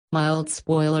Mild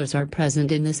spoilers are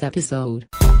present in this episode.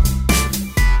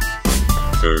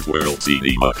 Third World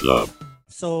Cinema Club.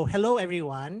 So, hello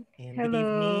everyone and good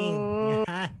evening. Hello.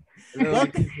 Yeah. Hello,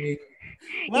 Welcome, good evening.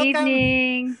 welcome,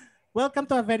 Evening. welcome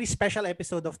to a very special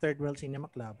episode of Third World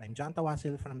Cinema Club. I'm John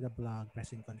Tawasil from the blog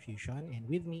Present Confusion, and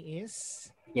with me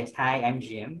is Yes, hi, I'm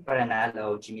Jim,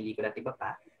 Paranalo, Jimmy Licola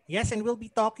Tibapa. yes, and we'll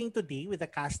be talking today with the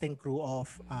cast and crew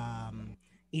of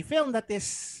a film that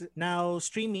is now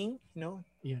streaming.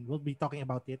 We'll be talking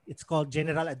about it. It's called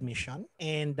General Admission,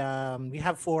 and we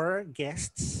have 4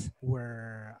 guests who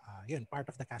are part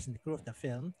of the cast and the crew of the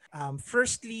film.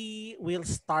 Firstly, we'll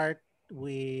start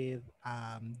with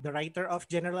the writer of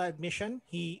General Admission.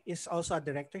 He is also a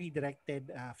director. He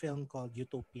directed a film called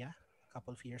Utopia a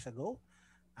couple of years ago.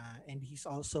 And he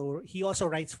also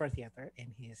writes for theater,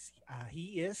 and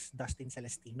he is Dustin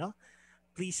Celestino.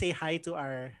 Please say hi to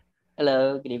our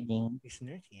Hello, good evening.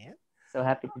 listeners. Yeah. So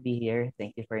happy to be here.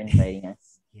 Thank you for inviting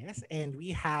us. Yes, and we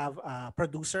have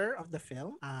producer of the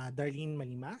film, Darlene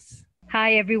Malimas.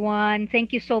 Hi, everyone.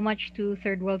 Thank you so much to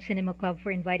Third World Cinema Club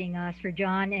for inviting us, for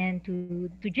John, and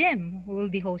to Jim, who will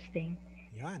be hosting.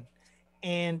 Yan.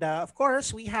 And of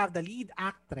course, we have the lead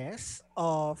actress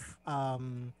of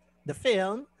the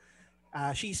film.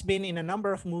 She's been in a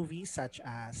number of movies such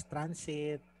as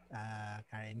Transit,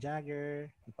 Karen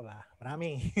Jagger, ano pa ba?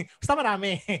 Marami. Basta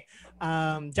marami.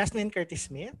 Jasmine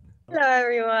Curtis Smith. Hello,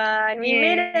 everyone. We Yay.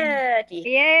 made it.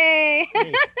 Yay!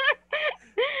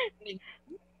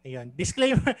 Ayun.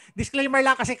 Disclaimer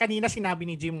lang kasi kanina sinabi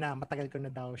ni Jim na matagal ko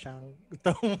na daw siyang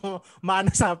itong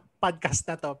maano sa podcast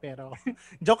na to. Pero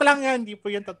joke lang yan. Hindi po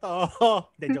yun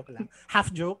totoo. Hindi, joke lang.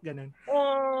 Half joke, ganun.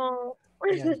 Oh.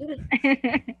 Ayan.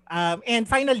 And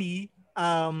finally,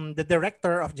 the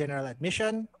director of General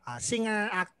Admission,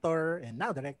 singer, actor, and now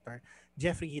director,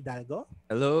 Jeffrey Hidalgo.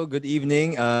 Hello, good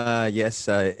evening. Yes,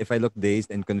 if I look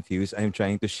dazed and confused, I'm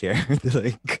trying to share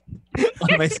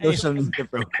on my social media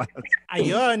profiles.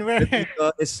 Ayun,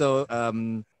 It's so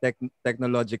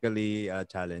technologically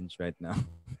challenged right now.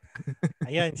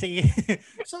 ayun, sige.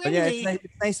 So But yeah, anyway,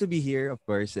 it's nice to be here, of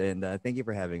course, and thank you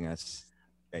for having us,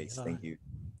 guys. Ayun. Thank you.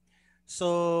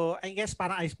 so I guess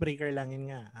parang icebreaker lang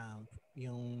yun nga.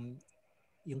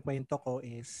 Yung kwento ko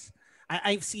is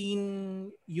I've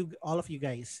seen all of you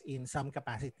guys in some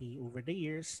capacity over the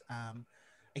years.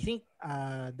 I think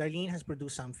Darlene has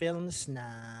produced some films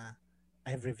na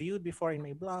I've reviewed before in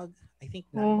my blog. I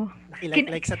think na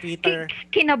nakilike sa Twitter.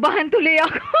 Kinabahan tuloy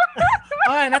ako.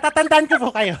 Oh, natatandaan ko po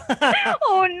kayo.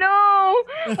 Oh, no!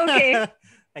 Okay.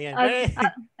 Ayan.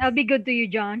 I'll be good to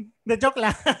you, John. The joke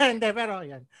lang. Hindi, pero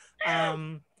yan.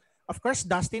 Of course,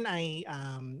 Dustin, I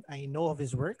know of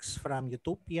his works from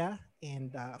Utopia,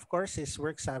 and of course his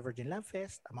works sa Virgin Love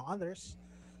Fest, among others.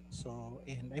 So,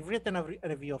 and I've written a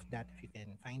review of that if you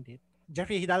can find it.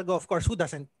 Jeffrey Hidalgo, of course, who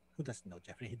doesn't know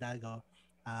Jeffrey Hidalgo?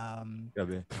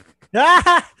 Grabe.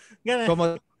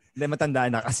 Ganun. Hindi,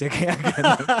 matandaan na kasi kaya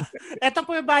ganun. Eto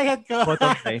po yung bayad ko.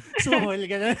 Bottom Suhol,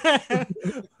 ganun.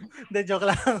 The joke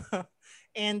lang.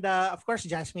 And of course,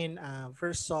 Jasmine,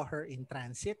 first saw her in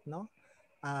Transit, no?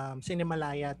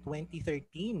 Cinemalaya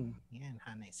 2013. Yan,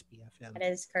 Hana Espia film. That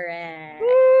is correct.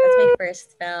 That's my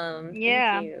first film. Thank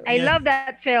Yeah. you. I love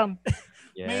that film.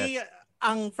 May Yes.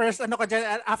 ang first ko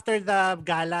dyan, after the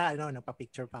gala,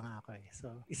 nagpa-picture pa nga ako eh.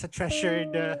 So, it's a treasured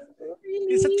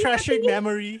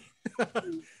memory.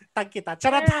 Tag kita.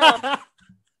 Charot. Wow.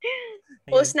 Ayun.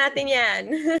 Post natin yan.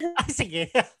 Sige.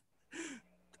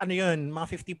 Ano yun?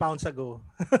 Mga 50 pounds ago.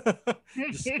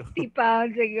 Diyos ko. 50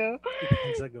 pounds ago. 50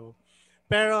 pounds ago.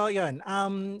 Pero yun,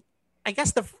 I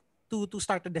guess to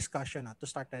start the discussion, to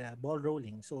start the ball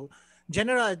rolling. So,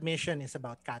 General Admission is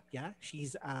about Katya.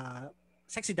 She's a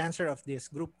sexy dancer of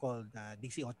this group called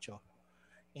DC8.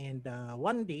 And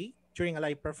one day, during a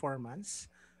live performance,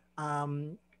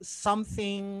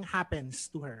 something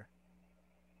happens to her.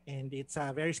 And it's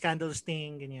a very scandalous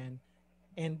thing, ganyan.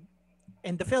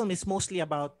 And the film is mostly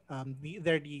about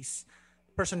there are these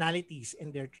personalities,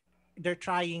 and they're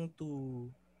trying to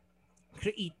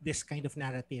create this kind of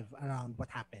narrative around what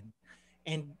happened,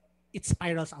 and it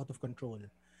spirals out of control.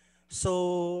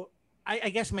 So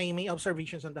I guess my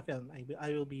observations on the film,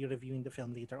 I will be reviewing the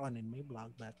film later on in my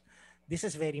blog, but this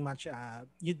is very much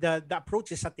the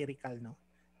approach is satirical, no,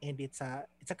 and it's a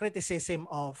criticism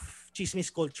of chismis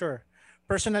culture.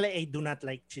 Personally, I do not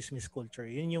like chismis culture.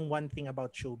 Yun yung one thing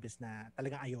about showbiz na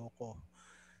talagang ayoko.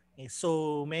 Eh,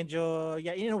 so medyo,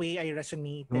 yeah, in a way, I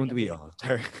resonate. Don't we all?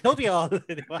 Don't we all?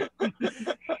 Di ba?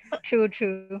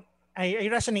 True.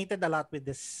 I resonated a lot with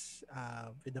this,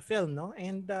 with the film, no?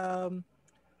 And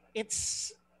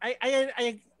it's,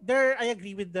 I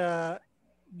agree with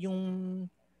yung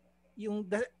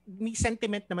may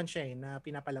sentiment naman siya na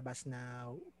pinapalabas na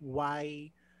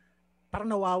why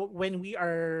parang when we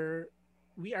are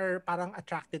parang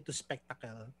attracted to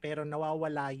spectacle pero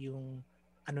nawawala yung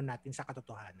ano natin sa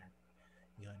katotohanan.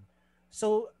 Yun.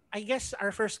 So, I guess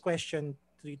our first question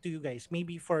to you guys,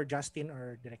 maybe for Justin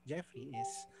or Direct Jeffrey,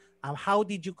 is how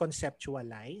did you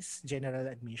conceptualize general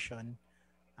admission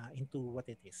into what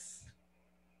it is?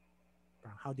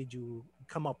 How did you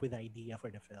come up with the idea for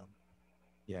the film?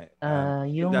 Yeah.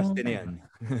 Yung Justin yan.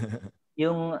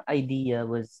 yung idea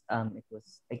was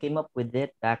I came up with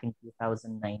it back in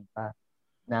 2009 pa.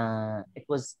 Na it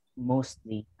was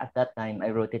mostly at that time I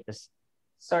wrote it as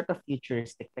sort of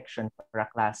futuristic fiction for a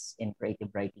class in creative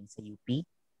writing sa UP. It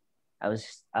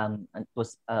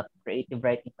was a creative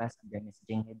writing class under Ms.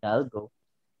 Jing Hidalgo.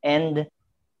 And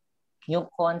yung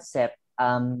concept,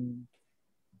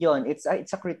 yun, it's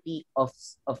a critique of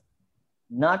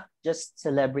not just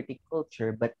celebrity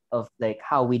culture, but of like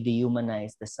how we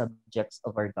dehumanize the subjects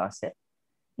of our gossip.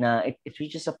 Na it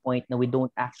reaches a point na we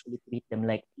don't actually treat them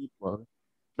like people,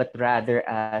 but rather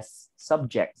as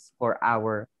subjects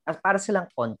para silang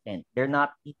content. They're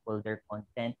not people, they're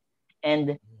content.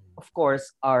 And of course,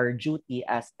 our duty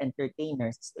as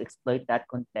entertainers is to exploit that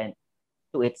content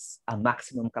to its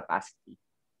maximum capacity.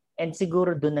 And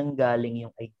siguro doon nang galing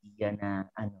yung idea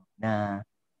na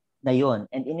yun.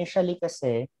 And initially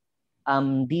kasi,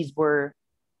 they were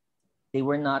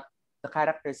not, the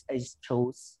characters I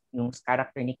chose, yung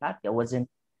character ni Katya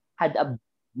had a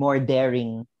more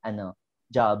daring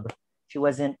job. She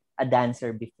wasn't a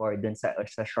dancer before dun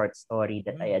sa short story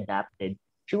that I adapted.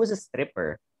 She was a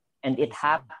stripper. And it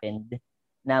happened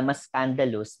na mas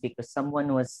scandalous because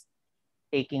someone was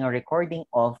taking a recording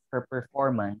of her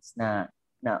performance na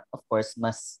of course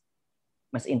mas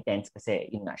intense kasi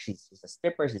yun nga, she's a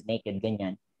stripper, she's naked,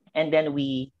 ganyan. And then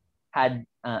we had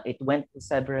it went to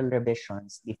several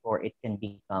revisions before it can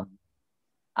become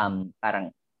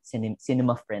parang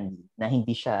cinema friendly na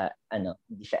hindi siya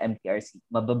MTRC,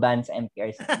 mababan sa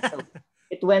MTRC. So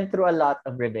it went through a lot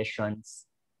of revisions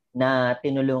na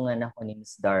tinulungan ako ni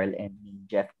Ms. Darl and ni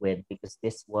Jeff with because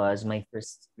this was my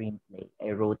first screenplay.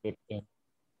 I wrote it in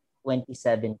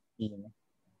 2017.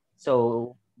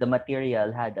 So the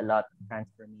material had a lot of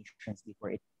transformations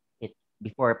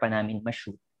before pa namin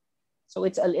ma-shoot. So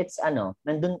it's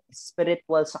nandun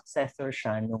spiritual successor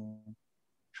siya nung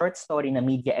short story na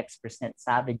Media X present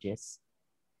Savages.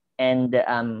 And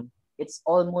it's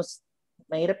almost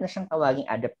mahirap na siyang tawaging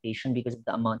adaptation because of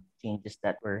the amount of changes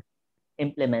that were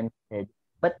implemented.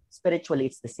 But spiritually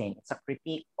it's the same. It's a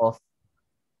critique of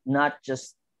not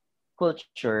just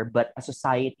culture, but a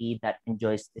society that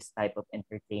enjoys this type of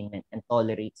entertainment and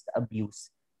tolerates the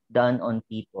abuse done on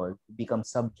people to become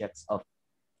subjects of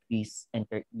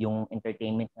yung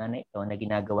entertainment na ito na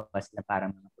ginagawa sila para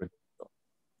mga produkto.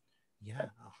 Yeah.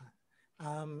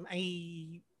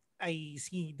 I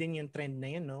see din yung trend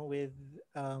na yun, no? With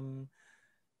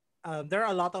there are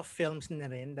a lot of films na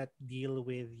rin that deal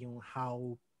with yung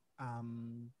how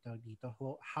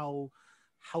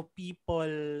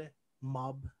people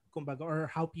mob, kumbaga, or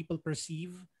how people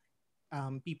perceive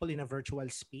people in a virtual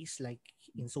space, like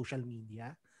in social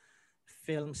media.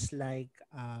 Films like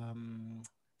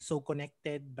So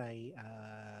Connected by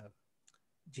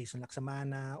Jason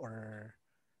Laksamana, or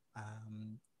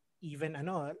even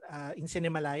in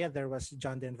Cinemalaya there was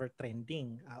John Denver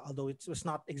Trending, although it was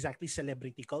not exactly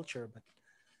celebrity culture, but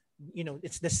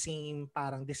it's the same,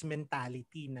 parang this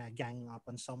mentality na ganging up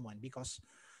on someone because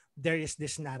there is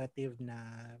this narrative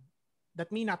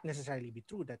that may not necessarily be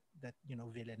true, that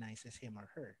villainizes him or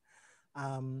her.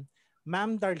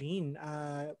 Ma'am Darlene,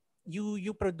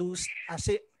 you produced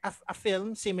a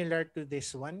film similar to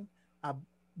this one,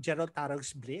 Gerald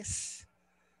Tarog's Bliss.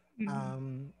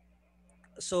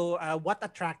 So what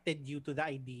attracted you to the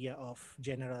idea of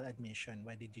general admission?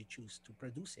 Why did you choose to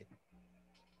produce it?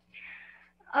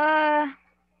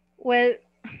 Well,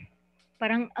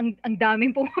 parang ang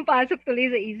daming pumapasok tuloy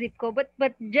sa isip ko, but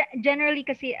generally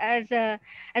kasi as a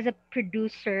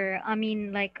producer, I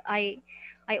mean, like I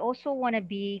also want to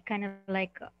be kind of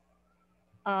like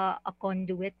a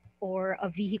conduit or a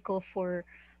vehicle for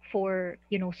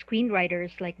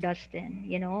screenwriters like Dustin,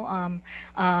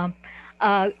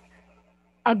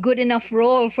 a good enough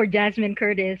role for Jasmine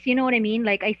Curtis. You know what I mean?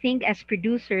 Like, I think as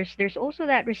producers, there's also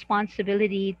that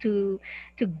responsibility to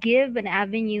give an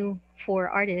avenue for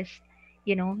artists,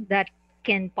 that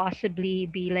can possibly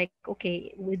be like,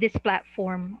 okay, with this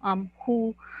platform,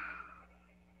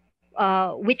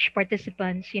 which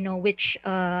participants, which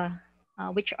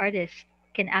artists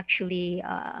can actually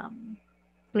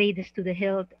play this to the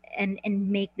hilt and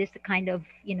make this the kind of,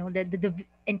 the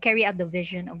and carry out the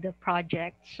vision of the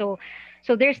project. So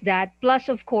there's that. Plus,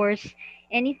 of course,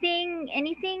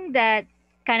 anything that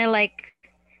kind of like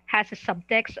has a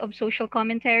subtext of social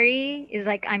commentary is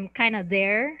like I'm kind of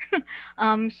there.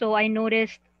 So I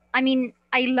noticed. I mean,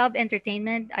 I love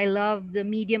entertainment. I love the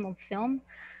medium of film.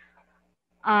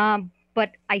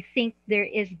 But I think there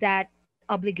is that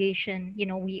obligation.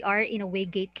 We are in a way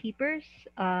gatekeepers.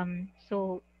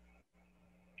 So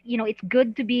it's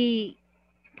good to be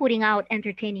putting out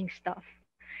entertaining stuff,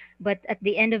 but at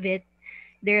the end of it,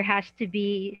 there has to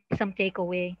be some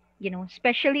takeaway.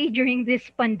 Especially during this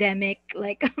pandemic,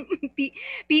 like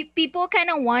people kind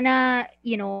of wanna,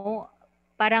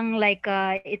 parang like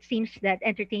it seems that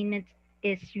entertainment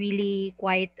is really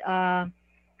quite a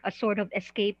sort of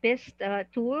escapist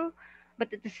tool.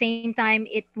 But at the same time,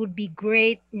 it would be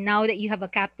great now that you have a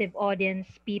captive audience,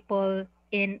 people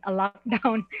in a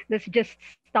lockdown that's just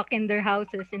stuck in their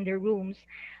houses, in their rooms,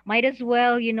 might as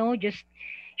well, just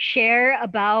share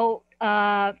about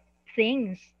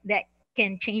things that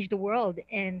can change the world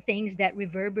and things that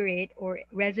reverberate or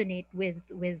resonate with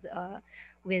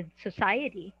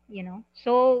society.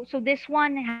 So this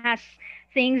one has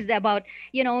things about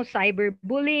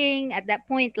cyberbullying. At that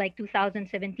point, like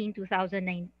 2017,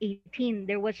 2018,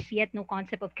 there was yet no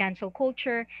concept of cancel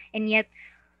culture, and yet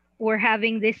we're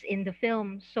having this in the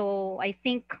film. So I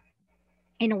think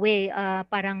in a way,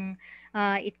 parang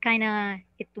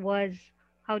it was,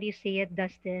 how do you say it,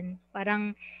 Dustin?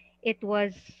 Parang it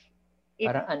was it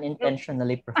Parang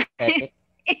unintentionally prophetic.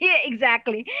 yeah,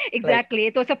 exactly. Like,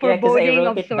 It was a yeah, because I foreboding wrote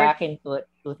of it sorts. back in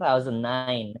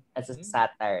 2009 as a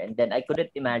satire, and then I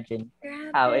couldn't imagine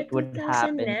how Grabe, it would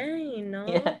happen. 2009, no?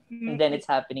 Yeah, and then Mhm. it's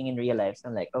happening in real life. So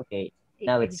I'm like, okay, E-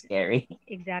 now it's ex- scary.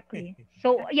 Exactly.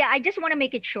 So yeah, I just want to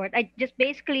make it short. I just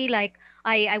basically like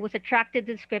I was attracted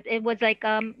to the script. It was like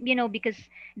because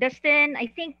Dustin, I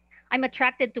think I'm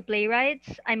attracted to playwrights.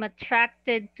 I'm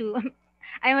attracted to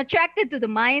I'm attracted to the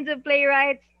minds of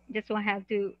playwrights. Just want to have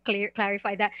to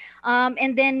clarify that.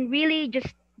 And then really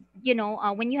just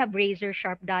when you have razor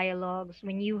sharp dialogues,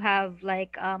 when you have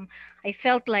like I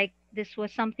felt like this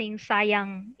was something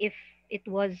sayang if it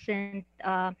wasn't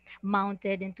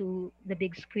mounted into the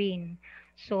big screen.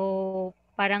 So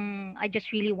parang I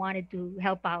just really wanted to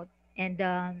help out, and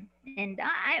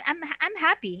I'm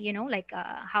happy, like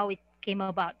how it came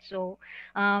about. So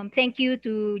thank you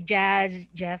to Jazz,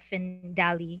 Jeff, and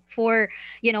Dali for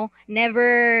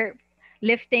never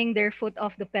lifting their foot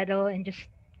off the pedal and just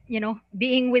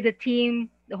being with the team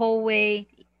the whole way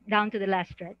down to the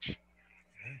last stretch.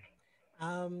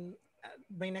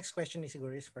 My next question is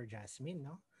siguro is for Jasmine,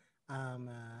 no?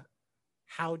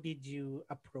 How did you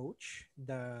approach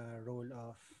the role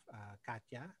of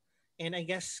Katya? And I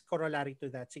guess corollary to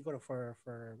that, siguro for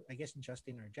I guess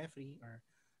Justin or Jeffrey or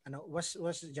ano, was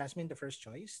Jasmine the first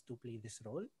choice to play this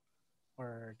role,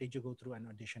 or did you go through an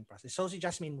audition process? So si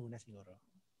Jasmine muna siguro.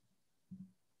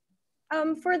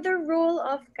 For the role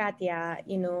of Katya,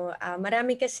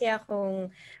 marami kasi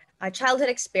akong childhood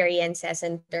experiences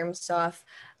in terms of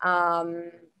um,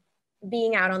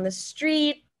 being out on the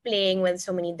street, playing with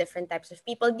so many different types of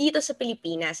people dito sa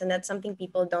Pilipinas. And that's something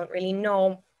people don't really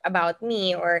know about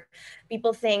me, or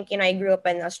people think, I grew up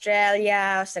in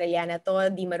Australia, Australiana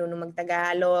to, di marunong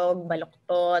magtagalog,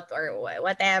 baluktot, or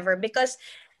whatever, because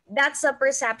that's a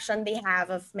perception they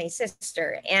have of my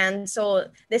sister. And so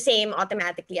the same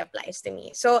automatically applies to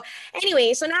me. So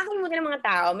anyway, so nakakalimutan ng mga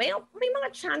tao, may mga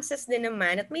chances din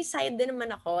naman at may side din naman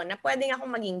ako na pwedeng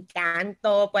akong maging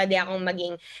kanto, pwede akong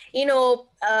maging,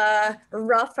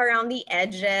 rough around the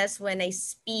edges when I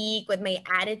speak with my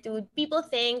attitude. People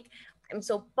think I'm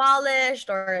so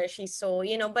polished or she's so,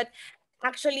 but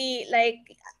actually,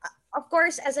 like, of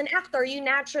course, as an actor, you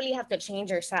naturally have to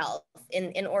change yourself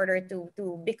in order to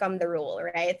become the role,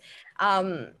 right?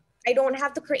 I don't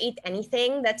have to create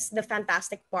anything. That's the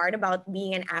fantastic part about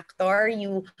being an actor.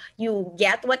 You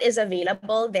get what is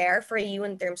available there for you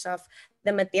in terms of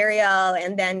the material,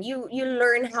 and then you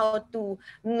learn how to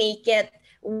make it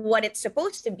what it's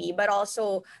supposed to be, but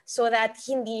also so that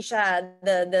hindi siya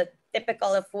the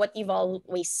typical of what you've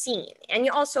always seen. And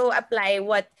you also apply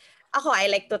what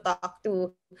I like to talk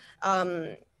to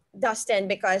Dustin,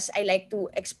 because I like to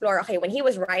explore, okay, when he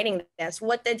was writing this,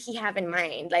 what did he have in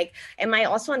mind? Like, am I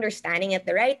also understanding it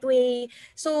the right way?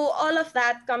 So all of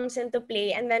that comes into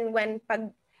play. And then when pag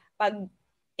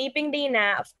taping day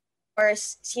na, of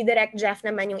course, si Direct Jeff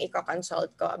naman yung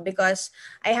i-consult ko, because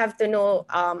I have to know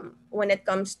when it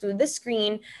comes to the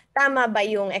screen, tama ba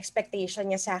yung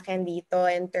expectation niya sa akin dito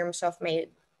in terms of my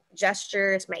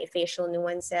gestures, my facial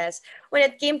nuances. When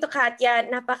it came to Katya,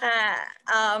 napaka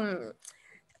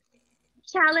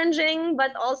challenging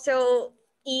but also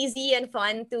easy and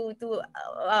fun to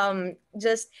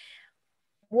just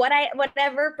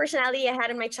whatever personality I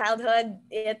had in my childhood,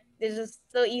 it is just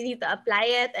so easy to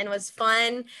apply it and was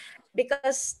fun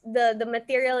because the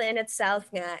material in itself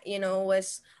nga,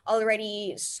 was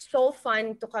already so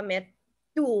fun to commit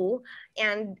to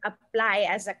and apply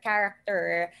as a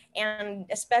character, and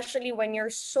especially when you're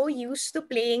so used to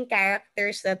playing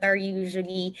characters that are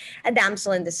usually a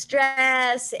damsel in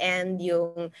distress, and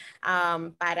yung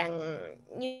parang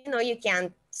you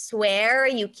can't swear,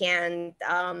 you can't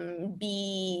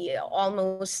be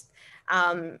almost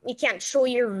you can't show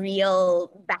your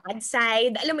real bad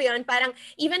side. Alam mo yon, parang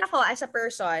even ako as a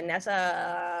person, as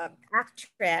a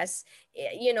actress,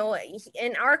 in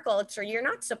our culture, you're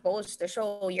not supposed to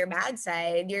show your bad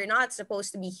side. You're not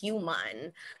supposed to be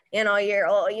human.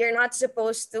 You're not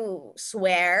supposed to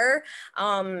swear.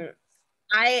 I'm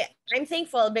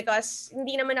thankful because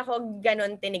hindi naman ako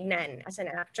ganon tinignan as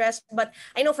an actress. But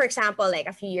I know, for example,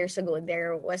 like a few years ago,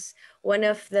 there was one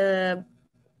of the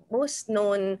most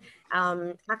known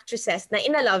actresses na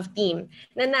in a love team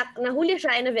nahuli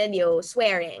siya in a video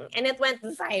swearing, and it went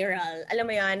viral.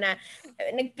 Alam mo yun, na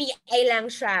nag-PI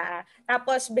lang siya,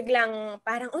 tapos biglang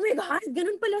parang, oh my God,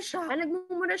 ganun pala siya,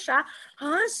 nagmumura siya,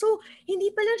 so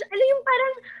hindi pala siya, alam yung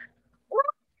parang,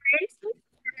 oh guys,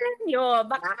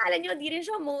 baka akala nyo di rin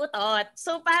siya mutot.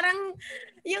 So parang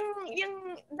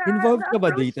Involved the ka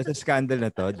ba approach dito sa scandal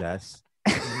na to, Jazz?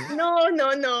 No.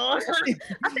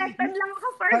 Affected lang ako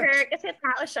for her kasi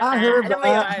tao siya. Her Alam ba? mo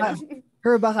yun?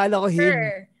 Her ba? Kala ko him.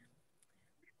 Her.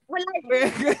 Wala.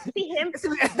 Si him.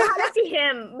 Bahala si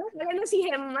him. Matagal na si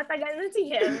him. Matagal na si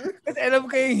him. Kasi alam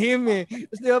ko yung him eh.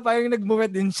 Tapos di ba parang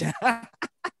nagmurat din siya.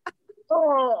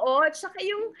 Oo. Tsaka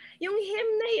yung him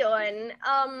na yun,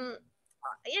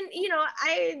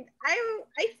 I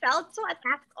felt so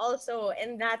attacked also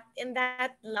in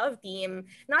that love team,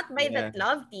 not by that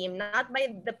love team, not by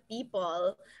the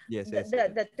people,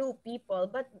 the two people,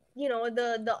 but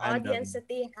the audience that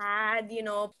they had.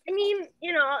 I mean,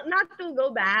 not to go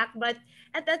back, but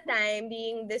at that time,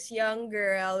 being this young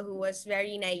girl who was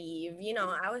very naive,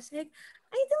 I was like,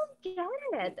 I don't get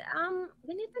it.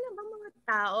 Ganito na ba mga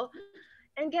tao?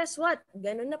 And guess what?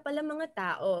 Ganun na pala mga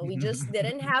tao. We just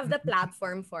didn't have the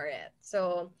platform for it.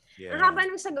 So, ang haba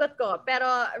ng sagot ko.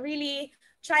 Pero really,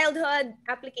 childhood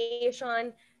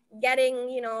application,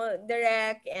 getting,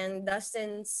 Derek and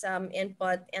Dustin's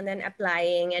input, and then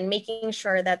applying and making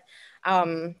sure that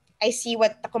I see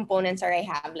what the components are I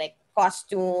have, like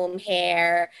costume,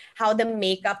 hair, how the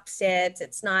makeup sits.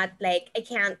 It's not like I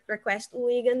can't request,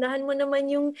 uy, gandahan mo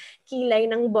naman yung kilay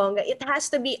ng bongga. It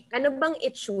has to be, ano bang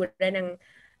itsura ng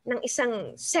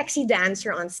isang sexy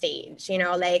dancer on stage?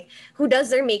 Like, who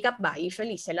does their makeup ba?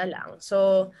 Usually, sila lang.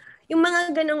 So, yung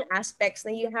mga ganong aspects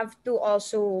na you have to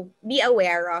also be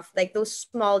aware of, like those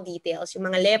small details, yung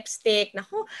mga lipstick,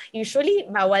 usually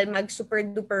bawal mag super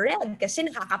duper red kasi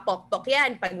nakakapokpok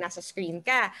yan pag nasa screen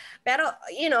ka. Pero,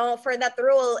 for that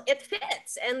role, it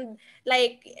fits. And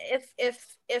like,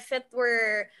 if it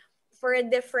were for a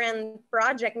different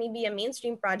project, maybe a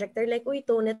mainstream project, they're like, uy,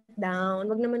 tone it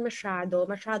down. Wag naman masyadong,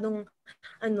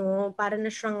 para na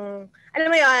siyang,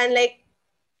 alam mo yun, like,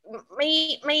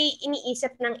 may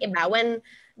iniisip ng iba when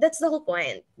that's the whole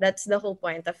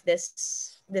point of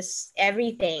this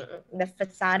everything, the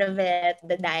facade of it,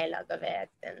 the dialogue of it.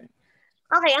 And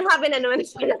okay, ang haba na naman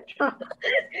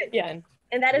yan.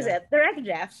 And that is it. Direct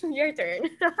Jeff, your turn.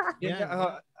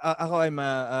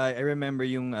 I remember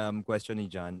yung question ni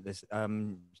John.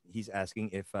 He's asking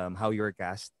if how you were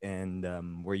cast and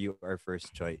were you our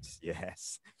first choice?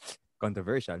 Yes.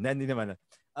 Controversial. Hindi naman.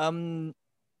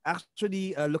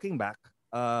 Actually, looking back,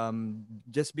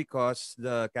 just because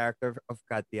the character of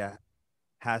Katya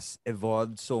has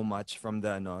evolved so much from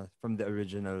the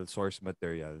original source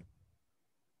material,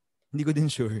 hindi ko din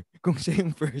sure kung siya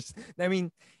yung first. I mean,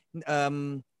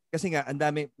 kasi nga ang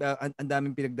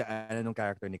daming pinagdaanan ng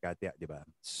character ni Katya, di ba?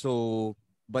 So,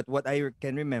 but what I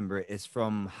can remember is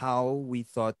from how we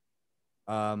thought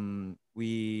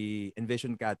we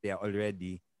envisioned Katya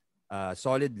already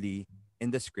solidly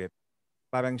in the script.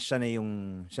 Parang siya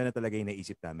na talaga yung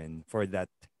naisip namin for that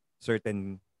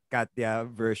certain Katya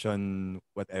version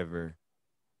whatever.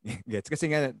 Gets?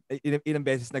 Kasi nga ilang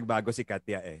beses nagbago si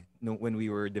Katya when we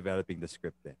were developing the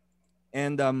script .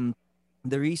 And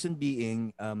the reason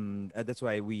being that's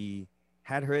why we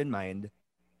had her in mind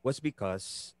was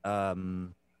because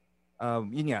yun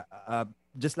nga,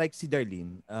 just like si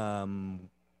Darlene,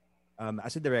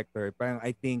 as a director, parang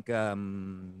I think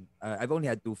I've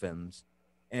only had 2 films.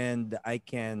 And I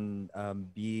can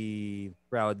be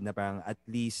proud na parang at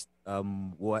least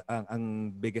what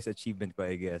ang biggest achievement ko,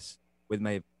 I guess, with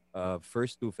my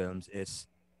first two films is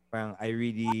parang I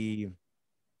really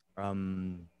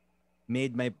um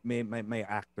made my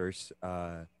actors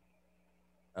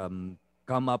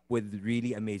come up with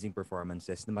really amazing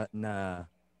performances na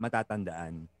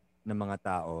matatandaan ng mga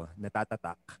tao,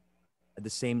 natatatak. At the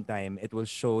same time, it will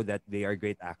show that they are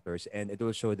great actors, and it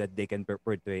will show that they can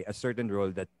portray a certain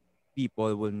role that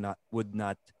people would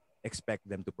not expect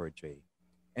them to portray.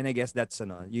 And I guess that's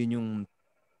yun yung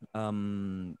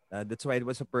that's why it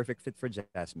was a perfect fit for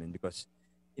Jasmine, because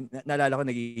naalala ko,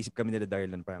 nag-iisip kami nila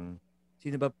Darlan, parang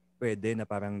sino ba pwede na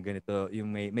parang ganito, yung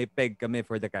may peg kami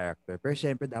for the character. Pero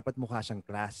syempre dapat mukha siyang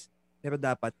class. Pero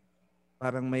dapat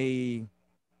parang may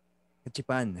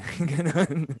kachipan.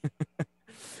 Ganon.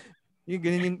 Yung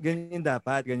ganyan yung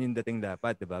dapat, ganyan yung dating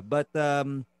dapat, 'di ba? But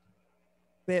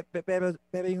pero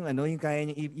yung yung kaya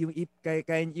niya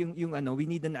kaya yung we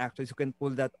need an actress who can pull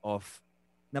that off.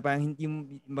 Na parang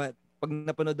pag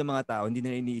napanood ng mga tao, hindi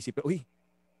na iniisip, uy,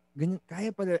 ganyan, kaya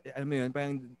pala, alam mo yun,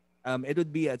 parang it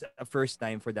would be a first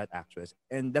time for that actress.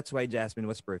 And that's why Jasmine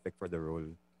was perfect for the role.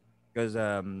 Because,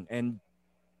 and,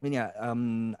 yeah,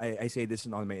 I say this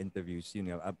in all my interviews,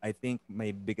 I think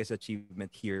my biggest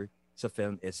achievement here sa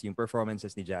film is yung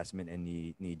performances ni Jasmine and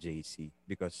ni JC,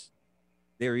 because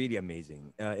they're really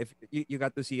amazing. If you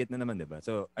got to see it na naman, diba?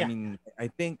 So, yeah. I mean, I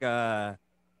think,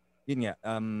 yun nga,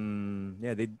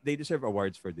 yeah, they deserve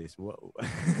awards for this. Whoa.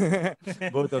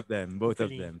 both of them.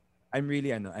 I'm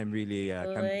really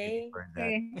campaigning for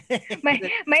that.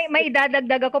 may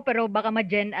idadagdag ako, pero baka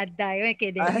ma-gen ad tayo.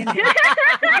 Kidding.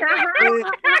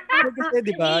 Kasi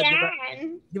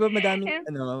di ba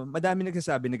madami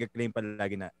nagsasabi, nag-claim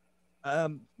palagi na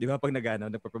di ba pag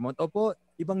nagpo-promote, opo,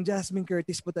 ibang Jasmine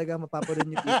Curtis po talaga mapapanood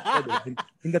niyo dito.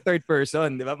 In the third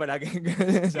person, di ba? Palagi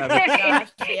sabi.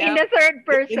 In the third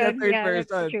person.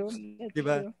 That's true. Di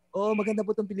ba? Oo, maganda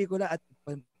po tong pelikula at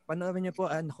panoorin niyo po,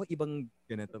 nako, ibang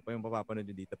ganito pa yung mapapanood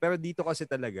niyo dito. Pero dito kasi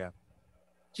talaga,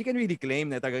 she can really claim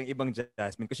na talagang ibang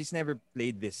Jasmine because she's never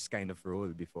played this kind of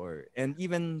role before. And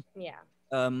even,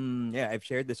 I've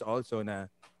shared this also na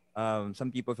some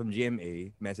people from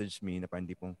GMA messaged me na parang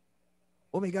tipong,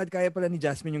 oh my God, kaya pala ni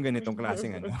Jasmine yung ganitong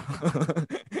klaseng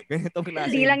ganitong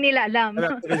klaseng. Hindi lang nila alam.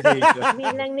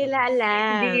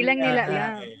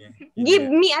 Give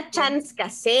me a chance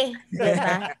kasi.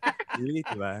 Really,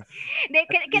 diba?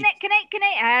 Can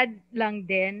I add lang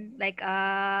din, like,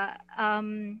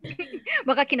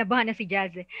 baka kinabahan na si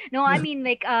Jazz. No, I mean,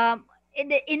 like,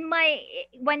 in my,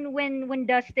 when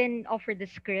Dustin offered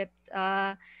the script,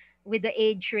 with the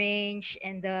age range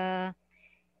and the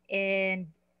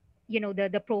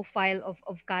profile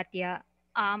of Katya,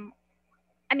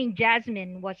 I mean,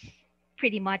 Jasmine was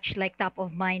pretty much like top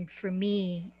of mind for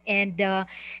me. And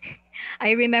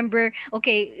I remember,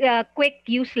 quick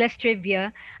useless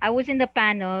trivia. I was in the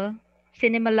panel,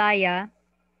 Cinemalaya,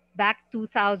 back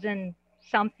 2000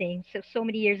 something, so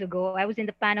many years ago. I was in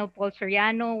the panel. Paul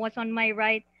Soriano was on my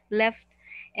right, left,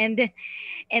 and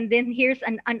then here's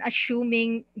an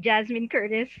unassuming Jasmine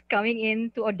Curtis coming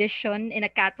in to audition in a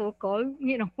cattle call,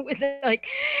 with like,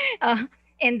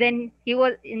 and then you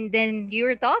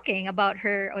were talking about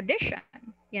her audition,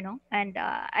 and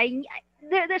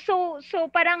so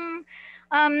parang,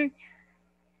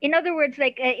 in other words,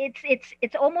 like,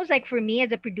 it's almost like, for me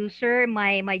as a producer,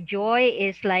 my joy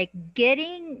is like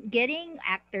getting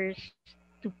actors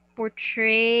to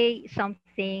portray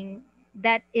something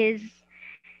that is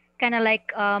kind of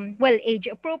like, age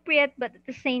appropriate, but at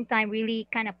the same time really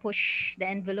kind of push the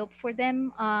envelope for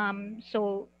them.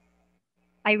 So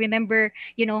I remember,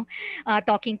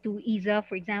 talking to Isa,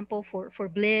 for example, for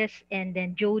Bliss, and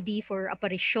then Jody for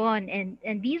Apparition,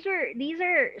 and these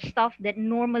are stuff that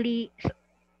normally,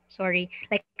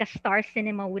 like a Star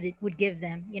Cinema would give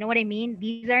them. You know what I mean?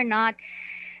 These are not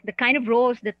the kind of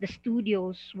roles that the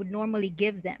studios would normally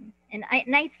give them. And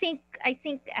I think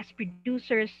as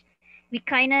producers, we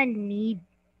kind of need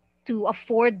to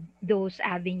afford those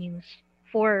avenues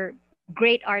for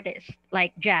great artists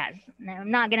like Jazz. Now,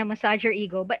 I'm not gonna massage her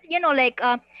ego, but like,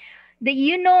 how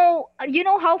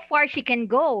far she can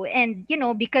go, and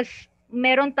because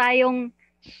meron tayong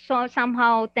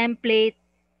somehow template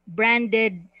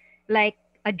branded, like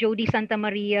a Jody Santa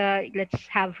Maria. Let's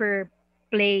have her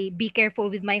play Be Careful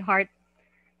with My Heart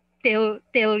till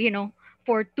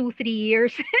for 2-3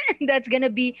 years. That's gonna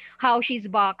be how she's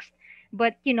boxed.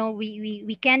 But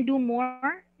we can do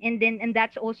more, and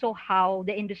that's also how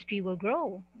the industry will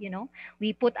grow.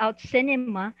 We put out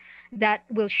cinema that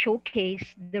will showcase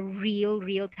the real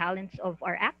talents of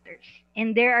our actors,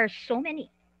 and there are so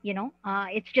many.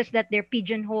 It's just that they're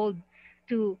pigeonholed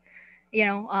to,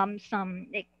 some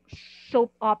like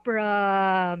soap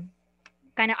opera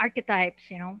kind of archetypes,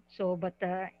 but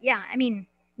yeah, I mean,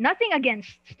 nothing against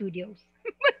studios.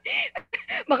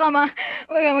 baka,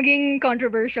 baka maging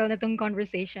controversial na tong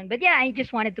conversation, but yeah, I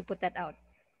just wanted to put that out.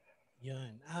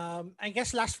 Yun. I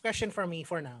guess last question for me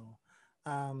for now.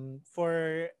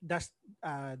 For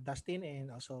Dustin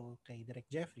and also kay Direk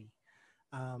Jeffrey.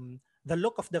 The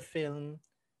look of the film,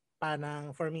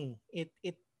 parang for me, it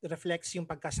reflects yung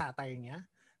pagka-satire niya.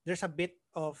 There's a bit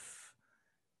of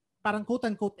parang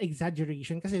quote-unquote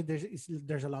exaggeration kasi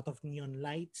there's a lot of neon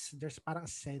lights. There's parang a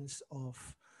sense of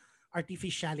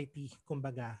artificiality,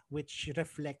 kumbaga, which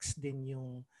reflects din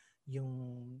yung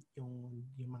yung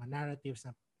mga narratives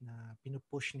na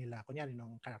pinupush nila, kunyari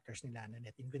nung characters nila na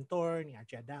Net Inventor, ni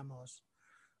Archie Adamos.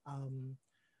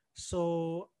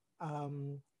 So,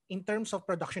 in terms of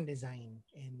production design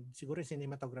and siguro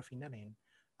cinematography na rin,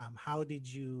 how did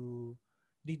you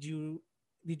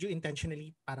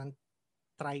intentionally parang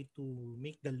try to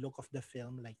make the look of the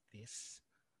film like this?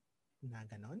 Na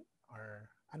ganon? Or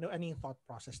ano yung thought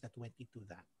process that went into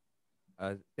that?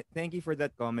 Thank you for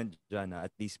that comment, Jana.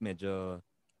 At least medyo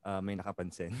may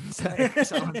nakapansin sa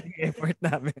konting effort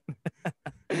namin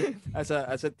as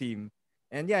a team.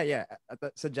 And yeah,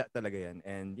 sadya talaga yan.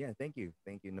 And yeah, thank you.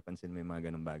 Napansin mo yung mga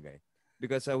ganung bagay.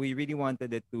 Because we really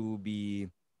wanted it to be,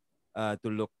 to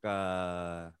look,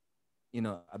 a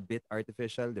bit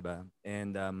artificial, di ba?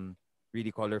 And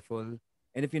really colorful.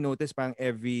 And if you notice, parang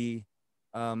every,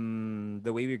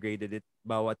 the way we graded it,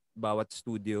 bawat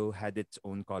studio had its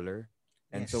own color.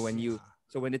 And Yes.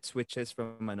 so when it switches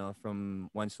from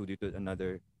one studio to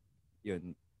another,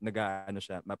 yun, nag-aano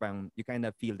siya, parang you kind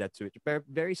of feel that switch. Pero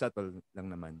very subtle lang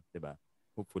naman, 'di ba?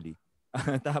 Hopefully.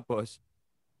 Tapos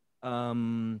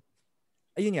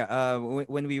ayun nga,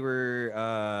 when we were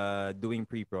doing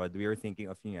pre-prod, we were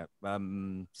thinking of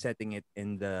setting it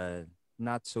in the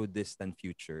not so distant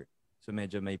future. So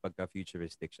medyo may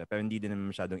pagka-futuristic siya. Pero hindi din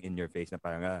naman masyadong in your face na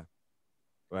parang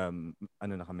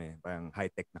ano na kami, parang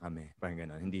high-tech na kami, parang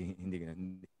gano'n.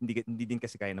 Hindi din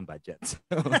kasi kaya ng budget. So,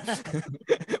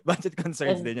 budget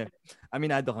concerns din yan.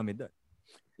 Aminado kami doon.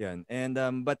 Yan. And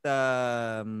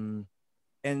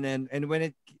and when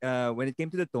it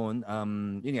came to the tone,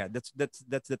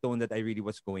 that's the tone that I really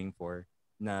was going for,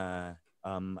 na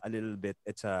a little bit,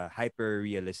 it's a hyper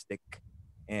realistic,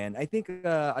 and I think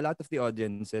a lot of the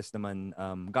audiences naman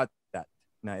got that,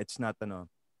 na it's not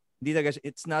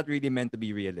it's not really meant to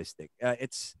be realistic.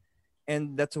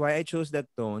 And that's why I chose that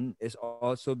tone, is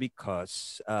also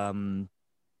because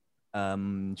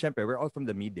syempre, we're all from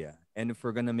the media, and if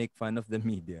we're gonna make fun of the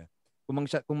media,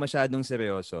 kung masyadong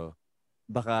seryoso,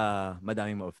 baka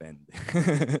madaming ma-offend.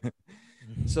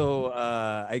 So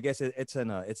I guess it's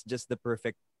just the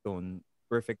perfect tone,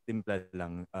 perfect timpla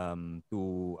lang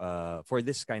to for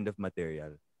this kind of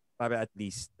material, para at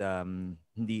least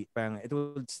hindi, parang it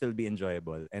will still be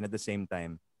enjoyable, and at the same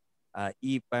time the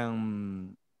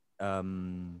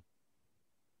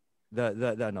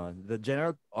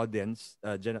general audience,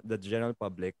 the general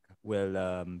public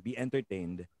will be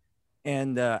entertained,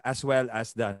 and as well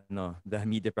as the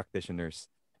media practitioners,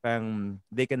 parang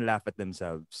they can laugh at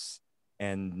themselves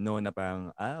and know na parang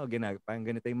parang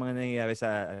ganito yung mga nangyayari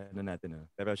sa natin,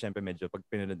 pero syempre medyo pag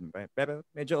pinunod, pero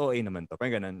medyo OA naman to,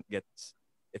 parang ganun, gets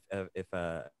if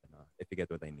you get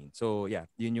what I mean. So yeah,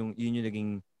 yun yung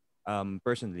naging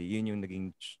personally, yun yung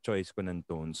naging choice ko ng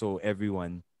tone. So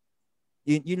everyone,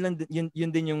 yun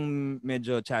din yung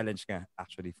medyo challenge ka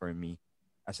actually for me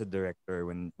as a director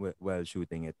while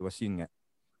shooting it, was yun nga,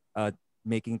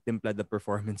 making timpla the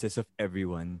performances of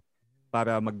everyone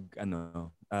para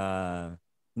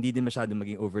hindi din masyadong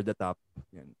maging over the top.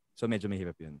 Yan. So medyo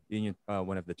mahirap yun. Yun yung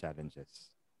one of the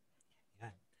challenges.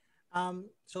 Yan.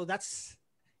 So that's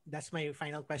my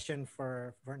final question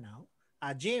for now.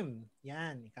 Jim,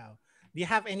 yan, ikaw. Do you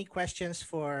have any questions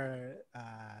for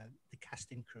the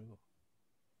cast and crew?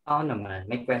 Oo naman,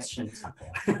 may questions ako.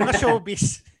 Mga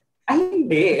showbiz. Ay,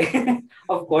 hindi.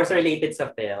 Of course, related sa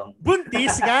film.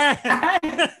 Buntis ka!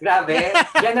 Grabe.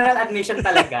 General admission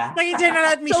talaga. Naging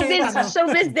general admission.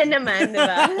 Showbiz din naman, di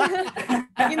ba?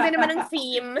 Yun din naman ang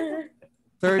theme.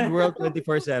 Third world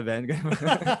 24/7.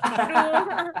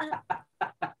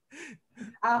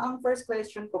 Ang first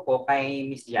question ko po kay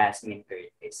Miss Jasmine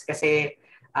Curtis. Kasi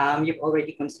you've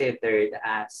already considered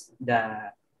as the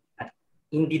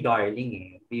indie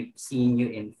darling. We've seen you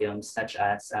in films such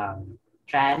as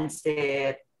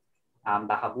Transit,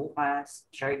 Baka Bukas,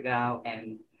 Siargao,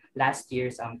 and last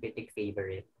year's critic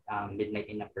favorite, Midnight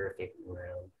in a Perfect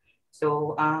World.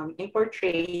 So, in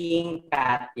portraying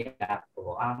Katya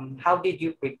po, how did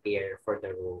you prepare for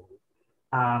the role?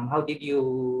 How did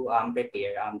you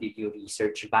prepare? Did you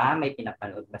research ba? May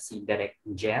pinapanood ba si Direct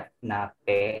Jeff na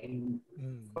peg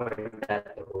for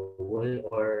that role?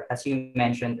 Or as you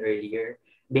mentioned earlier,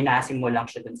 binase mo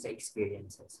lang siya dun sa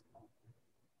experiences?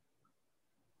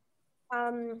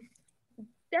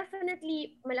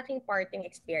 Definitely malaking parting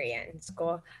experience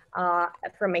ko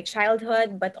from my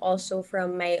childhood, but also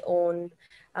from my own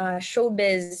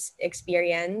showbiz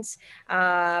experience.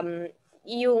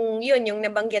 Yung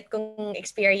nabanggit kong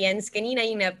experience kanina,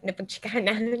 yung napagchika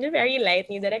na very light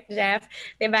ni Direct Jeff,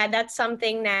 diba? That's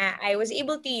something na I was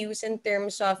able to use in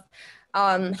terms of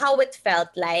how it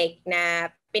felt like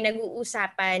na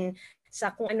pinag-uusapan sa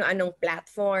kung ano-anong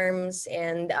platforms,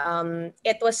 and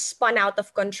it was spun out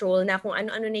of control na kung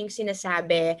ano-ano na yung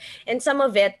sinasabi, and some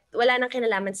of it wala nang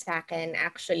kinalaman sa akin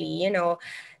actually,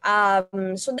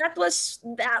 so that was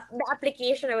the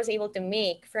application I was able to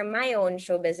make from my own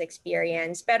showbiz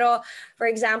experience. Pero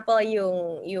for example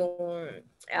yung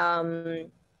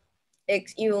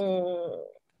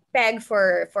peg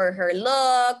for her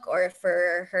look or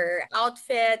for her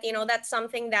outfit, that's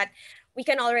something that we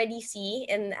can already see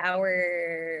in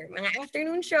our mga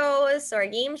afternoon shows or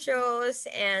game shows,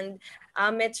 and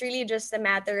it's really just a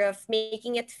matter of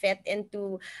making it fit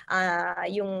into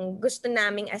yung gusto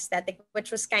naming aesthetic, which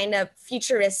was kind of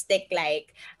futuristic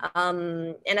like,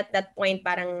 and at that point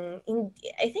parang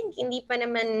I think hindi pa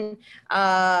naman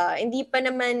I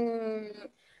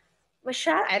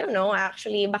don't know,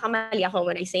 actually, baka mali ako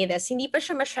when I say this, hindi pa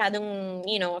siya masyadong,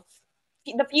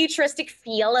 the futuristic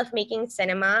feel of making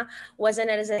cinema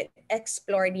wasn't as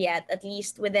explored yet, at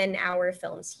least within our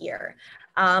films here.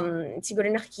 Siguro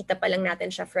nakikita pa lang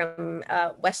natin siya from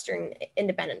Western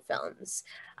independent films.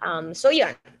 So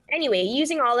yeah, anyway,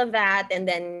 using all of that, and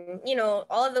then,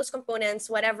 all of those components,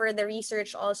 whatever the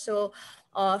research also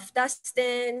of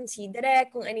Dustin, si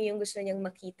Direk, kung ano yung gusto niyang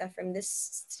makita from this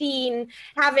scene,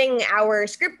 having our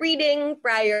script reading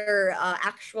prior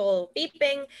actual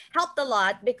taping helped a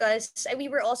lot, because we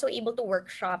were also able to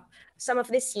workshop some of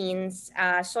the scenes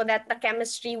so that the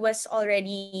chemistry was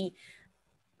already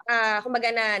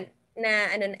kumbaga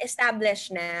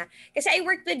established na. Kasi I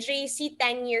worked with JC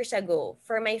 10 years ago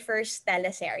for my first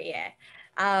teleserye.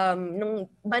 Nung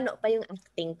bano pa yung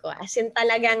acting ko. As in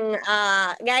talagang,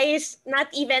 guys, not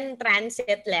even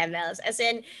transit levels. As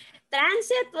in,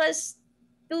 transit was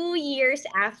 2 years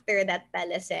after that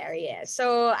teleserye.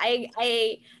 So I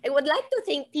would like to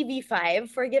thank TV5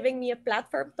 for giving me a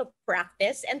platform to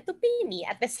practice and to pay me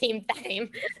at the same time.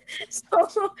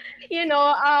 So,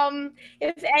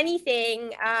 if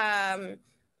anything,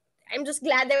 I'm just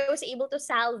glad that I was able to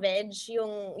salvage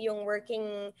yung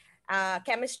working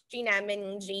chemistry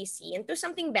namin JC into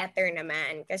something better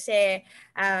naman, kasi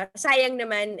sayang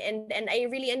naman, and I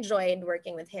really enjoyed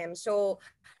working with him. So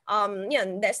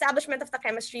the establishment of the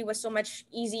chemistry was so much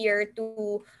easier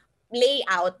to lay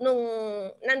out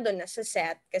nung nandun na sa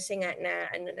set, kasi nga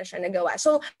na siya nagawa.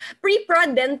 So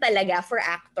pre-prod din talaga for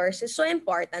actors is so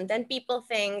important, and people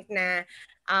think na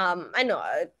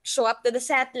show up to the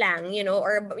set lang,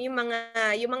 or yung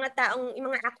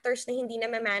mga actors na hindi na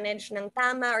ma-manage ng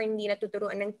tama or hindi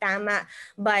natuturuan ng tama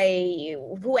by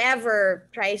whoever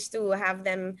tries to have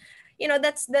them,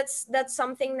 that's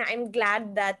something na I'm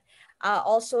glad that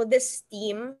also this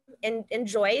team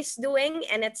enjoys doing,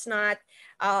 and it's not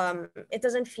it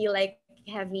doesn't feel like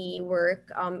heavy work.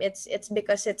 It's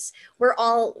because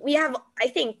I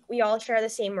think we all share the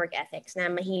same work ethics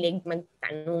na mahilig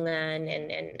magtanungan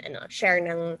and share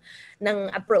ng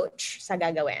approach sa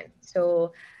gagawin.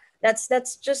 So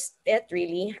that's just it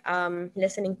really,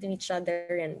 listening to each other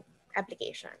and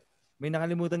application. May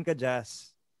nakalimutan ka,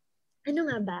 Jazz. Ano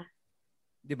nga ba?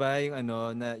 'Di ba yung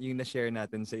yung na-share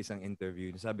natin sa isang interview.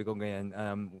 Sabi ko ganyan,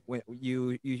 when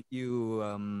you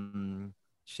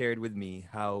shared with me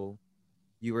how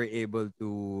you were able to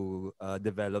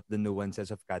develop the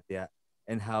nuances of Katya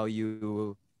and how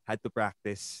you had to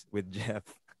practice with Jeff.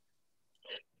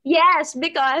 Yes,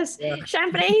 because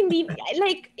syempre hindi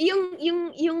like yung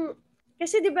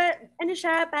kasi 'di ba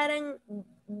siya parang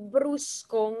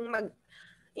bruskong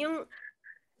yung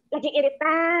laging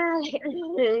irita,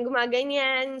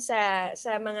 gumaganyan sa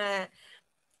mga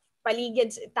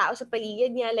tao sa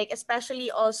paligid niya, like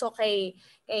especially also kay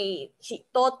si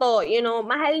Toto,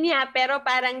 mahal niya pero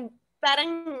parang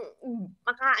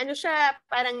siya,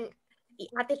 parang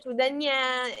attitude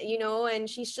niya,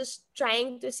 and she's just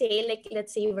trying to say like,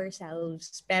 let's save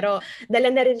ourselves, pero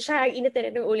dala na rin siya, init na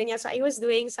rin ng ulo niya. So I was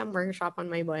doing some workshop on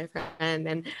my boyfriend,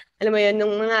 and alam mo yun,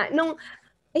 nung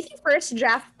I think first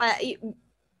draft pa,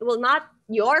 well, not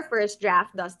your first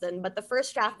draft, Dustin, but the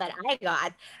first draft that I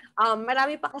got,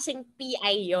 marami pa kasing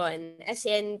PI yon. As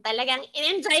in, talagang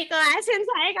in-enjoy ko. As in,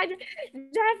 sabi ko,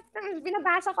 Jeff,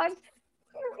 binabasa ko.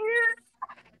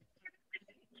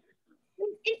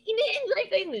 Ini-enjoy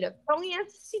ko yung lutong yan.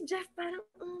 Si Jeff parang,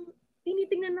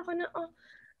 tinitingnan ako na,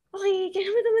 okay,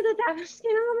 kailan mo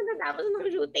matatapos ng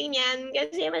shooting yan?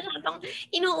 Kasi masyadong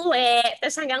inuuwi.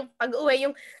 Tapos hanggang pag-uwi,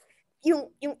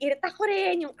 yung irita ko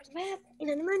rin, yung,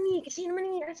 ina naman kasi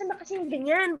asan ba kasi yung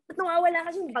ganyan? Ba't nawawala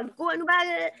kasi yung bag ko? Ano ba?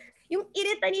 Yung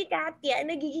irita ni Katya,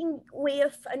 nagiging way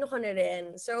of ano ko na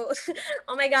rin. So,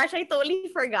 oh my gosh, I totally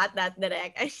forgot that,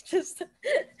 Direk. I just,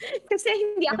 kasi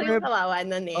hindi ako yung kawawa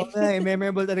nun eh. Okay,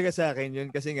 memorable talaga sa akin yun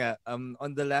kasi nga,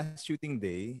 on the last shooting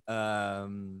day,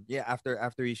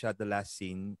 after we shot the last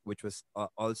scene, which was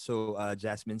also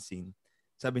Jasmine's scene,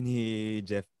 sabi ni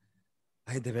Jeff,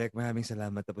 ay, Direk, maraming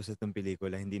salamat tapos sa itong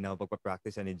pelikula. Hindi na ako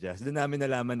pagpa-practice ni Jazz. Doon namin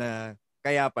nalaman na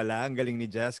kaya pala ang galing ni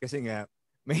Jazz kasi nga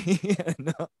may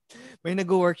may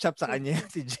nag-workshop sa kanya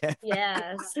si Jeff.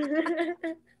 Yes.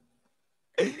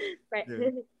 Right.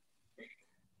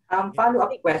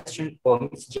 Follow-up question po,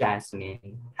 Ms.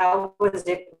 Jasmine. How was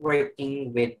it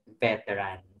working with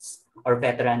veterans or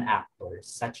veteran actors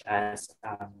such as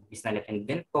Ms. Nalefin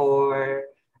Ventor,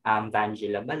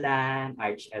 Vangela Balan,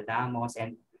 Arch Adamos,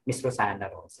 and Ms. Rosana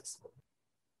Rosas?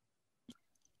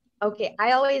 Okay,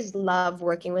 I always love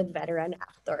working with veteran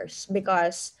actors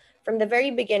because from the very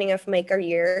beginning of my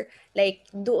career, like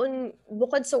doon,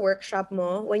 bukod sa workshop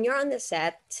mo, when you're on the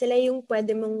set, sila yung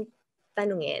pwede mong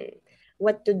tanungin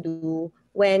what to do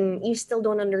when you still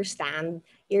don't understand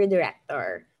your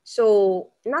director.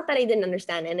 So, not that I didn't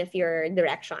understand any of your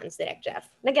directions, Direct Jeff.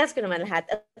 Nag-guess ko naman lahat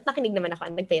at nakinig naman ako,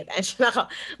 nag-pay attention ako.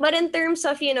 But in terms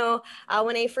of,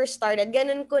 when I first started,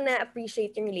 ganun ko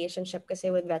na-appreciate yung relationship kasi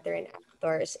with veteran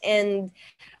actors. And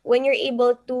when you're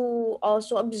able to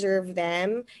also observe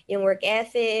them, yung work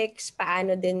ethics,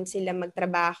 paano din sila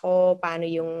magtrabaho, paano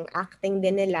yung acting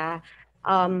din nila,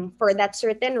 for that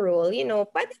certain role,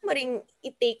 pwede mo ring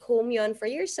i-take home yon for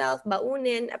yourself,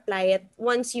 baunin, apply it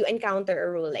once you encounter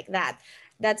a role like that.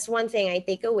 That's one thing I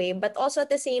take away. But also at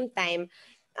the same time,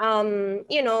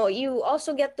 you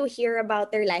also get to hear about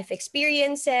their life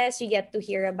experiences, you get to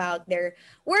hear about their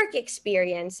work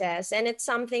experiences, and it's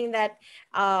something that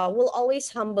will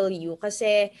always humble you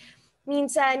kasi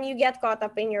minsan you get caught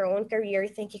up in your own career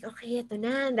thinking, okay, ito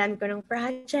na, ang dami ko ng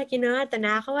project, ito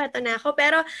na ako.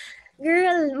 Pero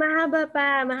girl, mahaba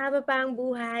pa ang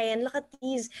buhay. And look at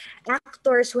these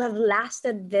actors who have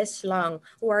lasted this long,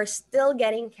 who are still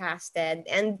getting casted.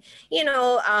 And,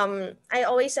 I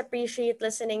always appreciate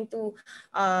listening to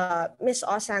Miss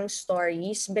Osang's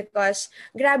stories because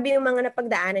grabe yung mga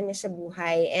napagdaanan niya sa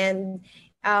buhay. And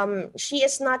she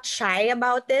is not shy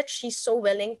about it. She's so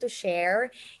willing to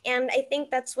share. And I think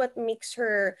that's what makes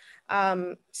her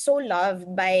so loved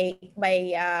by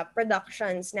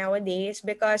productions nowadays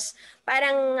because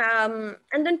parang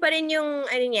andun pa rin yung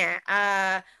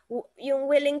yung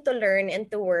willing to learn and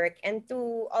to work and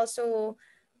to also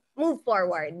move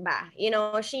forward ba.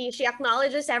 She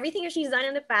acknowledges everything that she's done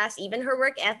in the past, even her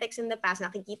work ethics in the past.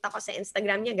 Nakikita ko sa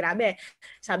Instagram niya, grabe.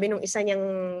 Sabi nung isa niyang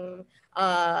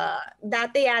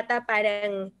dati yata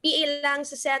parang PA lang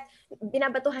sa set,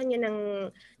 binabatuhan niya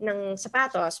ng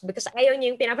sapatos because ayaw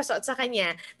niya yung pinapasuot sa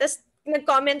kanya. Tapos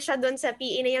nag-comment siya doon sa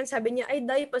PA na yan, sabi niya, ay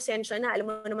Day, pasensya na, alam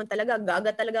mo naman talaga,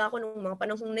 gaga talaga ako nung mga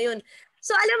panahon na yun.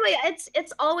 So alam mo,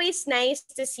 it's always nice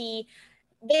to see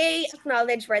they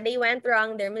acknowledge where they went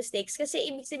wrong, their mistakes. Kasi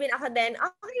ibig sabihin ako din,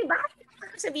 okay, bakit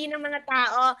sabihin ng mga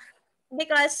tao?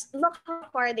 Because look how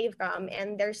far they've come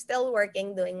and they're still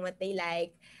working, doing what they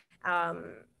like.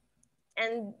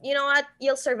 And you know what?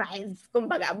 You'll survive.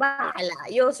 Kumbaga, bahala.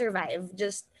 You'll survive.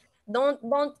 Just don't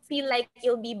feel like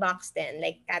you'll be boxed in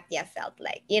like Katya felt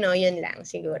like. Yun lang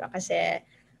siguro. Kasi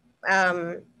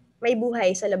may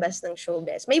buhay sa labas ng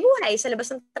showbiz. May buhay sa labas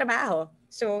ng trabaho.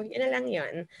 So, yun na lang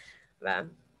yun. Diba?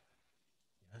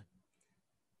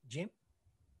 Jim?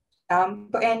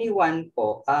 To anyone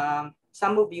po,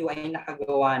 some of you ay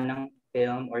nakagawa ng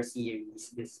film or series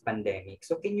this pandemic.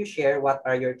 So can you share what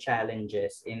are your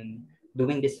challenges in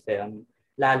doing this film,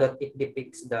 lalo't it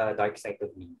depicts the dark side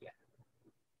of media?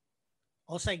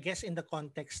 Also, I guess in the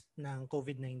context ng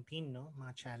COVID-19, no?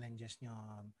 Mga challenges nyo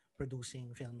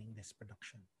filming this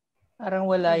production. Parang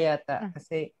wala yata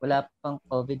kasi wala pang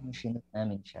COVID nung sinut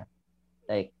namin siya.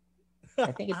 Like,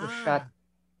 I think it was shot.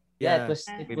 Yeah,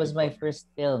 it was my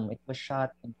first film. It was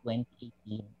shot in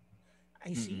 2018.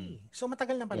 I see. So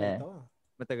matagal na pala ito.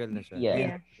 Matagal na siya.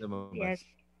 Yeah. Yes.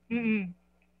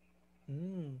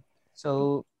 Mm-hmm.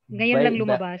 So, ngayon lang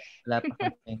lumabas.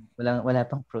 Wala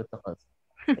pang protocols.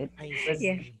 It I was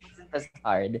Yeah. see. as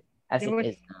hard as There it was,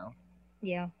 is now.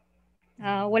 yeah.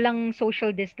 Mm. Walang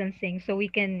social distancing, so we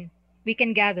can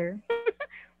gather.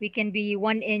 We can be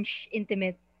 1 inch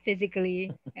intimate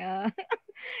physically. Mm.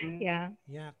 Yeah.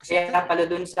 Yeah, kasi Kaya pala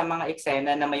dun sa mga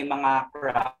eksena na may mga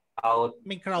crowd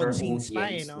may or crowd scenes pa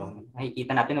eh, audience, no? no?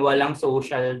 Nakikita natin walang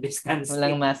social Walang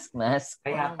distancing. mask.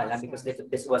 Kaya Walang pala, mask because mask.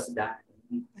 this was done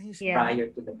I see. Yeah. prior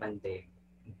to the pandemic.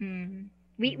 Mm.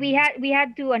 We Mm.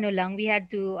 had to ano lang,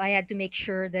 I had to make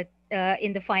sure that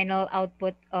in the final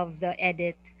output of the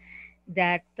edit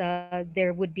that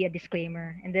there would be a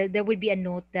disclaimer, and there would be a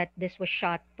note that this was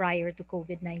shot prior to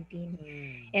COVID-19.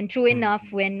 Mm. And true enough,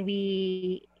 Mm.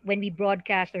 when we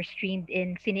broadcast or streamed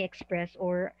in Cine Express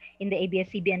or in the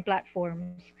ABS-CBN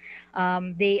platforms,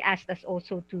 they asked us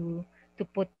also to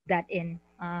put that in,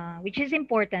 which is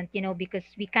important, because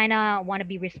we kind of want to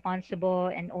be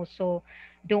responsible and also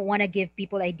don't want to give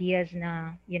people ideas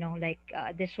na, like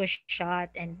this was shot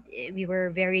and we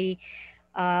were very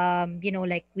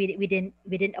like we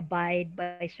didn't abide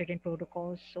by certain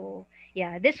protocols. So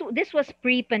yeah, this was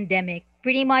pre-pandemic,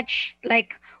 pretty much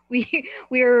like we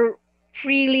we're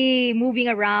freely moving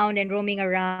around and roaming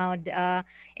around,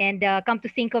 and come to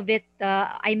think of it,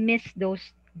 I miss those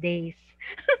days.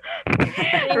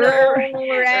 I R- know,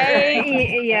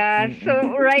 right? yeah,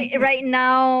 so Mm-mm. right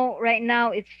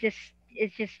now it's just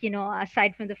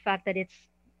aside from the fact that it's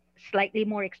slightly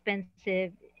more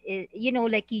expensive,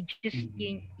 like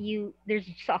there's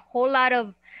just a whole lot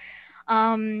of,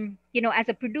 as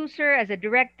a producer, as a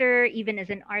director, even as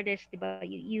an artist, diba,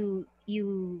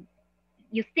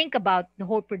 you think about the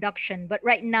whole production, but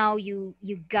right now you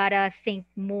gotta think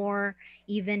more,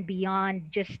 even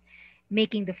beyond just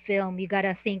making the film. You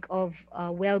gotta think of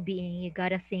well-being, you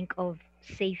gotta think of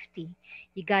safety,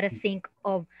 you gotta think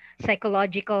of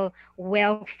psychological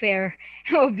welfare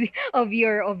of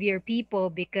your people,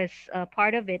 because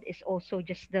part of it is also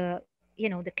just the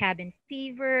cabin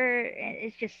fever, and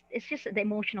it's just the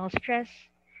emotional stress.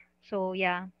 So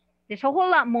yeah, there's a whole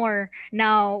lot more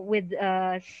now with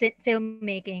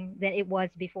filmmaking than it was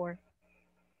before.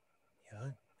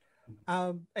 Yun.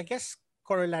 I guess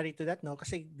corollary to that, no?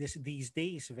 Kasi these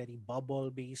days, very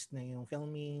bubble-based na yung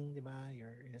filming, di ba?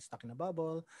 You're stuck in a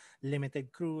bubble,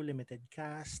 limited crew, limited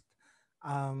cast.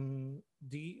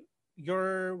 Do you,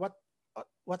 your what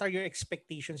are your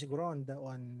expectations siguro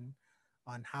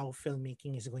on how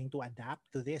filmmaking is going to adapt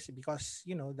to this? Because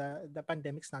the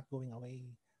pandemic's not going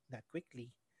away that quickly.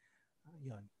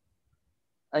 Yun.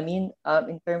 I mean,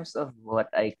 in terms of what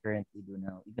I currently do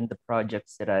now, even the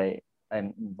projects that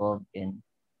I'm involved in,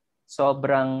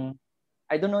 sobrang,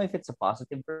 I don't know if it's a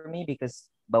positive for me because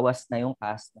bawas na yung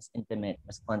cast, mas intimate,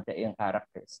 mas konti yung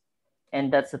characters. And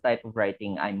that's the type of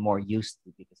writing I'm more used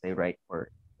to because I write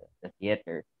for the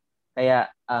theater.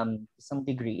 Kaya to some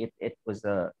degree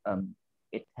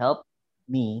it helped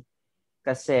me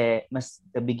kasi mas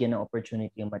nabigyan ng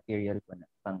opportunity yung material ko na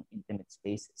pang intimate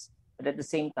spaces. But at the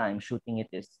same time, shooting it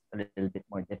is a little bit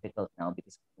more difficult now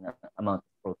because of the amount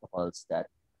of protocols that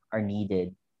are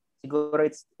needed. Siguro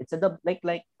it's a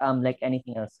like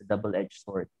anything else, a double-edged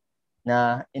sword.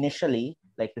 Na initially,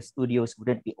 like the studios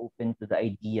wouldn't be open to the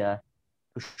idea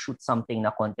to shoot something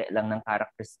na konti lang ng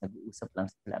characters, nag-uusap lang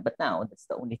sila. But now, that's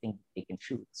the only thing they can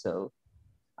shoot. So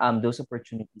those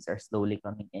opportunities are slowly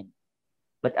coming in.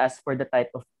 But as for the type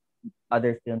of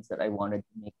other films that I wanted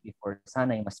to make before,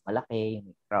 sana yung mas malaki, yung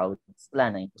may crowd, wala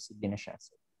na, imposible na siya.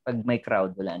 So pag may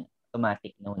crowd, wala na.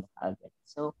 Automatic na una agad.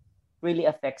 So really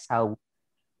affects how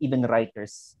even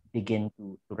writers begin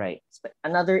to write. But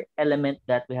another element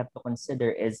that we have to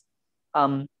consider is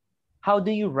how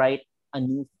do you write a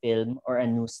new film or a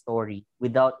new story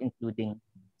without including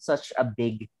such a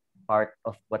big part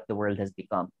of what the world has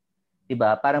become?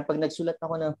 Diba? Parang pag nagsulat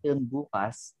ako ng film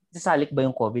bukas, sasalik ba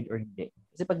yung COVID or hindi?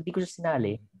 Kasi pag di ko siya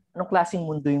sinali, anong klaseng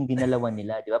mundo yung ginalawan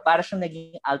nila? Diba? Para siyang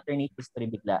naging alternate history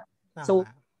bigla. So,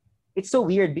 Tama. it's so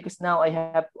weird because now I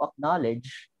have to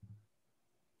acknowledge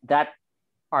that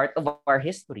part of our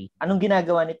history. Anong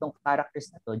ginagawa nitong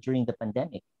characters na to during the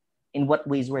pandemic? In what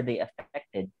ways were they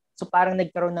affected? So parang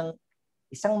nagkaroon ng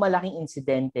isang malaking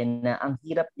insidente na ang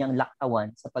hirap niyang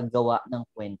lakawan sa paggawa ng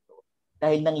kwento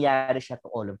dahil nangyari siya to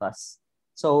all of us.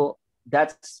 So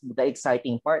that's the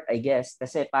exciting part, I guess,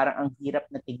 kasi parang ang hirap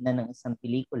na tignan ng isang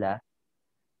pelikula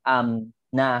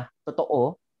na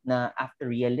totoo, na after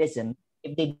realism,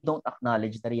 if they don't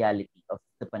acknowledge the reality of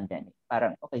the pandemic.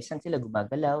 Parang, okay, saan sila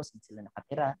gumagalaw? Saan sila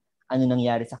nakatira? Ano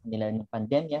nangyari sa kanila ng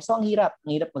pandemya? So, ang hirap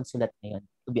magsulat ngayon,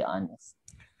 to be honest.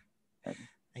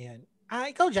 Ayan.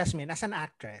 Ikaw, Jasmine, as an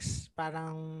actress,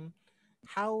 parang,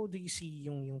 how do you see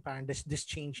yung parang this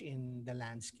change in the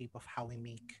landscape of how we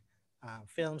make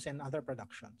films and other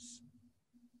productions?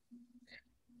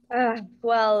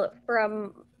 Well,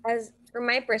 from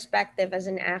my perspective as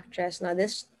an actress, now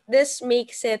this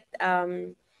makes it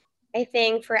I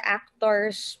think for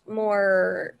actors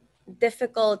more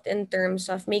difficult in terms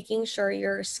of making sure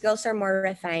your skills are more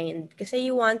refined because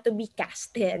you want to be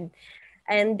casted.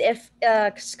 And if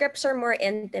scripts are more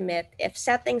intimate, if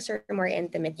settings are more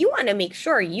intimate, you want to make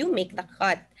sure you make the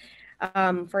cut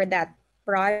for that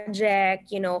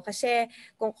project, kasi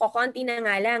kung kokonti na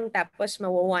nga lang tapos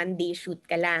one day shoot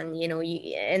ka lang,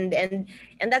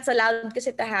 and that's allowed kasi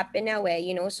to happen now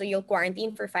so you'll quarantine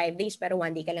for 5 days pero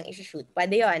one day ka lang i-shoot.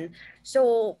 Pwede yun.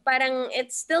 So parang it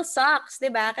still sucks,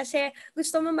 'di ba? Kasi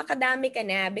gusto mo makadami ka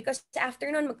na because after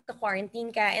nun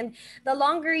magka-quarantine ka, and the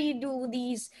longer you do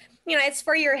these, it's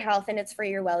for your health and it's for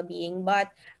your well-being, but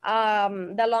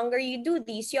the longer you do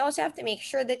these, you also have to make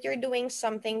sure that you're doing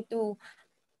something to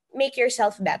make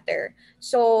yourself better.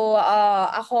 So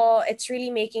ako, it's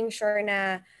really making sure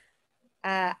na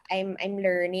I'm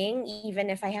learning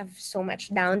even if I have so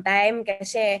much downtime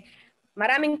kasi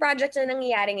maraming projects na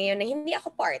nangyayari ngayon na hindi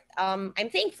ako part.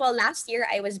 I'm thankful last year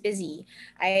I was busy.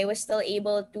 I was still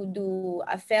able to do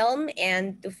a film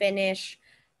and to finish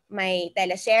my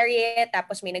teleserye.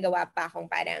 Tapos may nagawa pa akong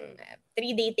parang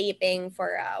 3-day taping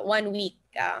for 1 week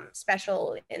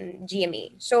special in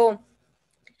GMA. So,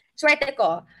 swerte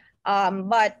ko.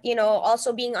 But,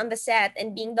 also being on the set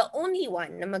and being the only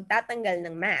one na magtatanggal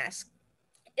ng mask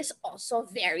is also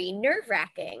very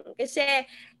nerve-wracking. Kasi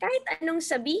kahit anong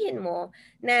sabihin mo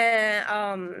na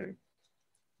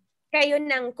kayo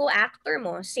ng co-actor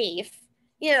mo, safe,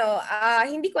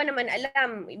 hindi ko naman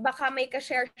alam. Baka may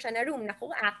ka-share siya na room na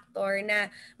co-actor na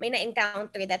may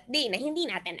na-encounter that day na hindi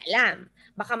natin alam.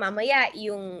 Baka mamaya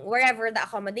yung wherever the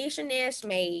accommodation is,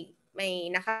 may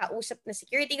nakausap na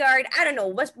security guard. I don't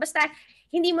know. Basta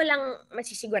hindi mo lang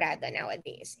masisigurado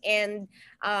nowadays. And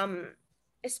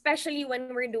especially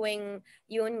when we're doing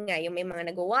yun nga, yung may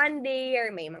mga nag-one day or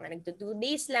may mga nag-2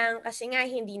 days lang kasi nga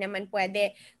hindi naman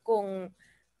pwede kung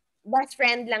best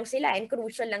friend lang sila and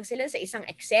crucial lang sila sa isang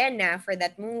eksena for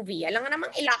that movie. Alam nga namang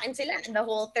ilakan sila the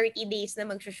whole 30 days na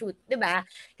mag-shoot, di ba?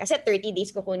 Kasi 30 days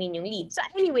kukunin yung lead. So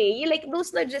anyway,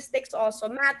 those logistics also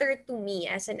matter to me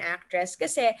as an actress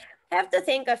kasi I have to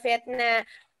think of it na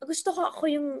gusto ko ako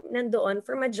yung nandoon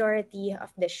for majority of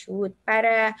the shoot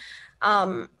para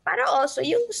also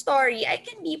yung story, I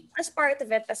can be as part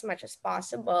of it as much as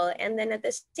possible, and then at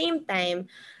the same time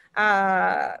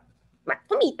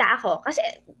kumita ako kasi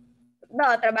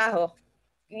trabaho,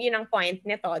 yun ang point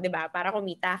nito, di ba? Para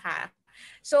kumita ka.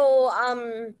 So,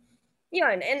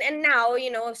 yun. And now,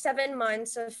 7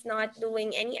 months of not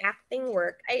doing any acting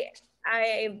work,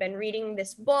 I've been reading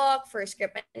this book for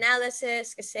script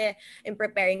analysis kasi I'm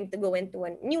preparing to go into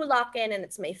a new lock-in and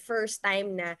it's my first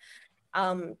time na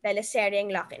teleseryeng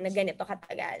lock-in na ganito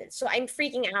katagal. So, I'm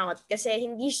freaking out kasi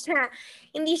hindi siya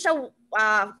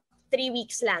 3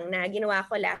 weeks lang na ginawa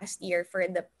ko last year for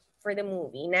the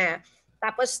movie na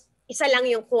tapos isa lang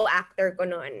yung co-actor ko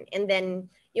noon. And then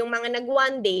yung mga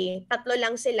nag-one day, 3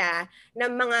 lang sila na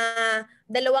mga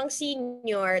 2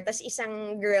 senior tas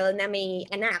isang girl na may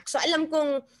anak. So alam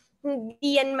kong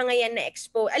hindi yan mga yan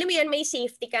na-expose. Alam mo yan, may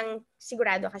safety kang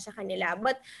sigurado ka sa kanila.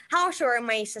 But how sure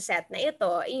am I sa set na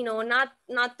ito?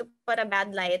 Not to put a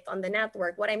bad light on the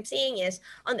network. What I'm saying is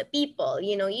on the people.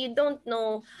 You don't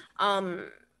know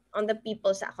on the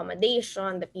people sa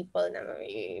accommodation, the people na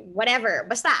whatever.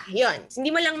 Basta, yun. Hindi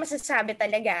mo lang masasabi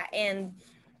talaga. And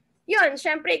yun,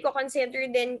 syempre, ko-consider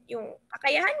din yung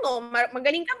kakayahan mo.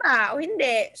 Magaling ka ba o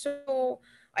hindi? So,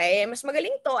 mas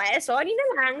magaling to. Sorry na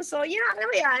lang. So, ano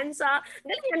ba yan? So,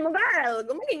 galingan mo, girl.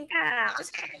 Gumaling ka.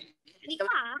 Kasi, hindi ka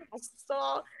ba?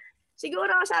 So,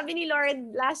 siguro, sabi ni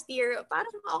Lord last year,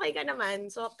 parang okay ka naman.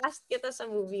 So, cast kita sa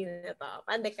movie na to.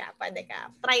 Pwede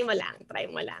ka. Try mo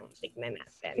lang. Tignan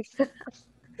natin.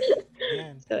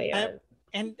 So, yeah.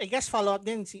 And I guess follow up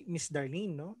din si Miss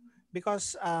Darlene, no?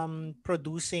 Because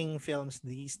producing films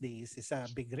these days is a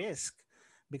big risk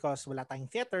because wala tayong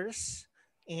theaters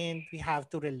and we have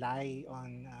to rely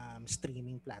on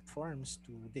streaming platforms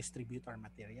to distribute our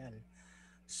material.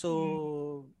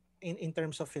 So, in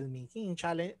terms of filmmaking,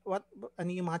 ano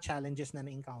yung mga challenges na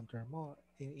na-encounter mo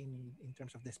in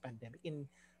terms of this pandemic in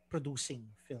producing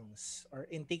films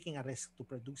or in taking a risk to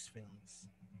produce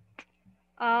films?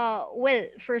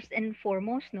 Well, first and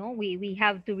foremost, no, we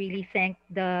have to really thank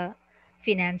the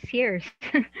financiers,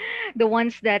 the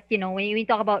ones that when we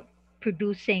talk about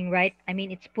producing, right? I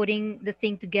mean, it's putting the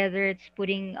thing together. It's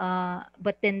putting,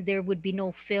 but then there would be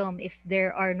no film if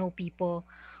there are no people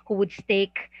who would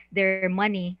stake their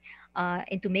money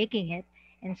into making it.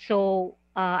 And so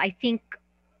I think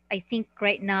I think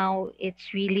right now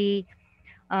it's really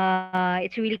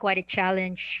quite a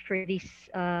challenge for these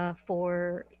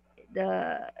for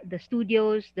the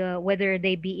studios, the whether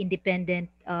they be independent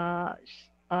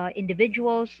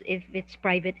individuals, if it's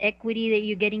private equity that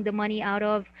you're getting the money out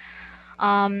of.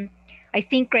 um, I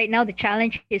think right now the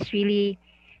challenge is really,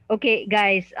 okay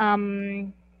guys,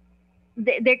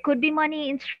 there could be money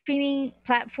in streaming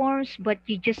platforms, but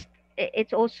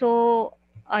it's also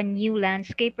a new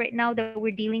landscape right now that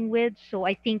we're dealing with. So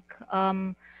I think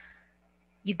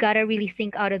you gotta really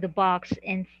think out of the box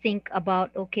and think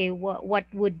about, okay, what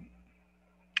would,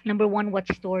 number one, what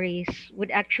stories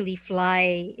would actually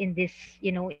fly in this,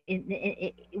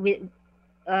 with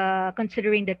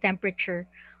considering the temperature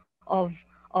of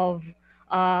of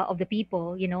of the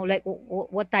people, like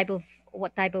what type of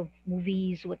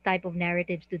movies, what type of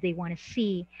narratives do they want to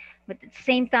see. But at the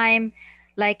same time,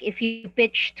 like if you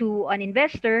pitch to an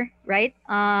investor, right,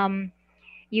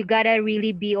 you gotta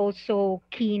really be also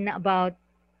keen about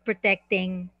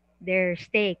protecting their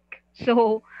stake.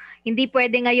 So, hindi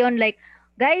pwede ngayon like,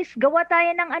 guys, gawa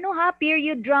tayo ng ano ha,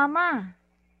 period drama.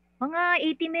 Mga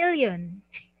 80 million.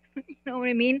 You know what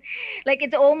I mean? Like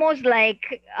it's almost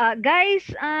like, guys,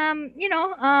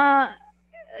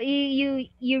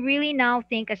 you really now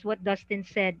think, as what Dustin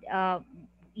said,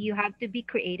 you have to be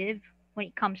creative when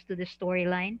it comes to the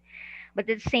storyline, but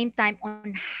at the same time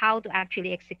on how to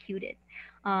actually execute it.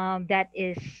 That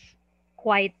is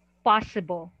quite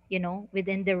possible,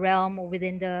 within the realm or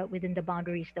within the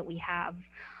boundaries that we have.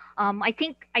 I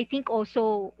think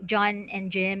also, John and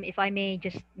Jim, if I may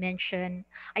just mention,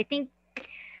 I think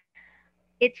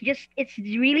it's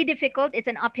really difficult. It's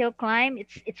an uphill climb.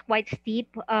 It's quite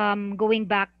steep. Going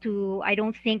back to, I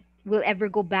don't think we'll ever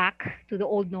go back to the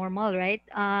old normal, right?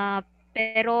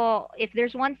 Pero if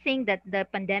there's one thing that the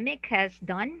pandemic has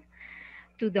done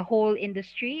to the whole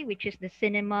industry, which is the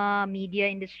cinema media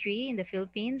industry in the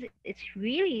Philippines, it's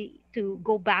really to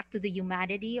go back to the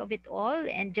humanity of it all,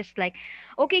 and just like,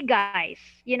 okay, guys,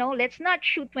 let's not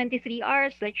shoot 23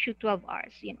 hours, let's shoot 12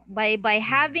 hours. By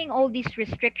having all these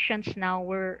restrictions now,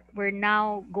 we're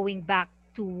now going back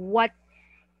to what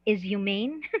is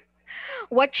humane,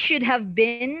 what should have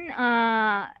been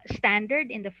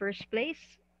standard in the first place.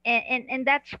 And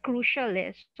that's crucial.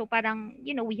 So parang,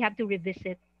 we have to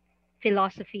revisit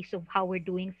philosophies of how we're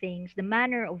doing things, the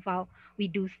manner of how we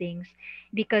do things.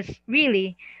 Because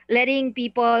really, letting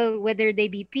people, whether they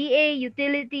be PA,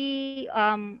 utility,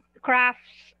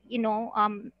 crafts,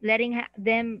 letting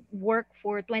them work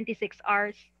for 26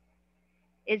 hours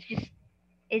is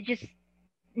just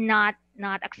not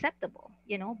acceptable,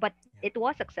 but it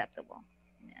was acceptable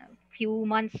few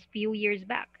months, few years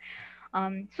back.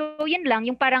 So yun lang,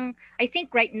 yung parang, I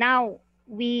think right now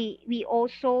we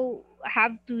also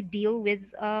have to deal with,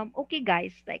 okay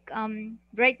guys, like,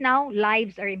 right now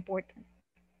lives are important.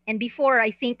 And before,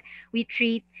 I think we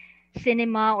treat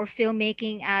cinema or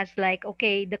filmmaking as like,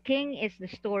 okay, the king is the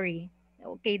story,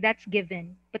 okay, that's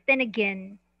given. But then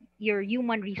again, your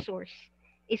human resource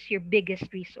is your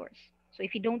biggest resource. So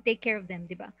if you don't take care of them,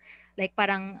 diba, like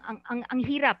parang ang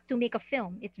hirap to make a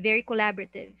film. It's very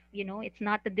collaborative, it's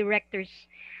not the director's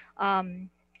um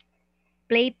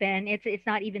playpen, it's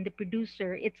not even the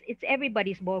producer, it's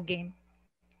everybody's ball game.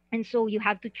 And so you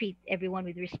have to treat everyone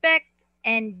with respect,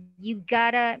 and you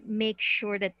gotta make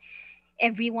sure that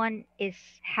everyone is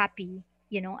happy.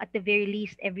 At the very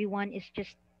least, everyone is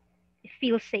just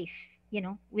feel safe,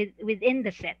 within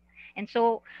the set. And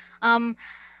so,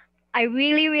 I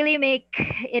really, really make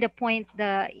it a point,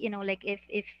 like,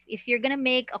 if you're gonna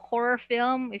make a horror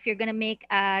film, if you're gonna make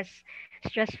as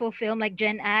stressful film like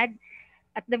Gen Ad,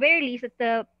 at the very least,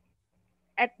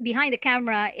 at behind the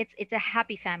camera, it's a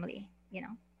happy family.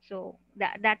 So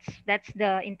that's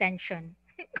the intention.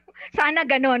 Sana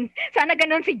ganon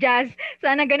si Jazz.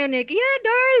 Sana ganon, like, yeah,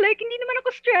 darl, like, hindi naman ako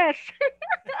stress.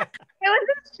 I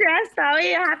wasn't stressed out.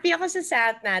 Happy ako sa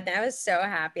set natin. I was so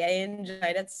happy. I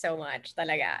enjoyed it so much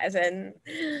talaga. As in,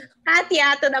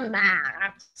 Katya to the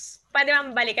max. Pwede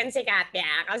bang balikan si Katya?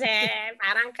 Kasi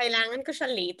parang kailangan ko siya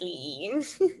lately.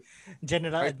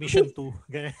 General admission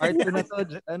 2. Part 2 na to,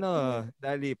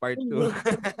 Dali, part 2.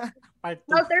 Part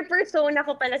 2. Outer persona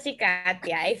ko pala si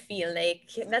Katya. I feel like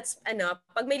that's,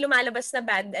 pag may lumalabas na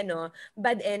bad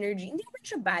energy, hindi naman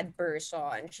siya bad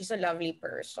person. She's a lovely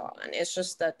person. It's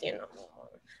just that,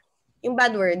 yung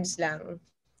bad words lang.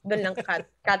 Doon lang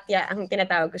Katya ang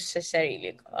tinatawag ko sa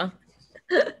sarili ko.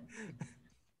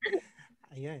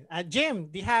 Ayan. Jim,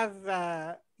 do you have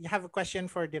a question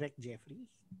for Direct Jeffrey?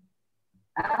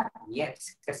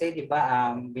 Yes. Kasi di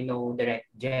ba, we know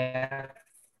Direct Jeff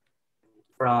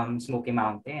from Smoky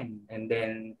Mountain. And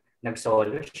then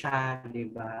nag-solo siya, di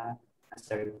ba? As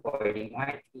a recording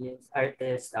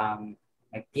artist,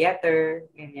 nag-theater,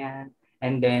 ganyan.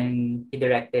 And then he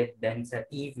directed then sa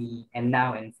TV and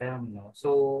now in film, no?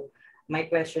 So my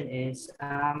question is,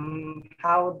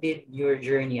 how did your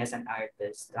journey as an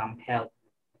artist help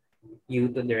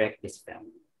you to direct this film?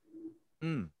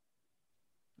 Mm.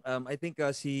 I think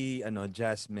si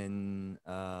Jasmine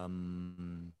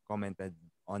commented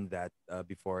on that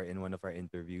before in one of our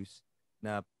interviews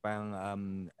na pang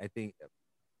I'm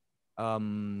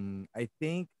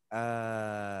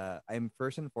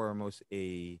first and foremost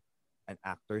an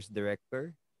actor's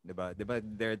director, 'di ba? 'Di ba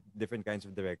there are different kinds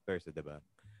of directors, 'di ba?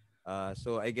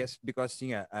 So I guess because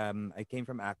I came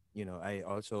from I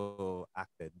also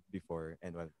acted before,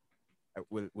 and well, I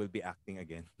will be acting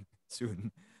again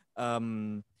soon.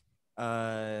 Um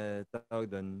tawag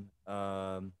dun,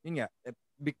 yun nga,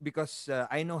 because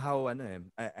I know how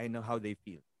I know how they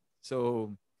feel.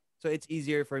 So it's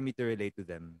easier for me to relate to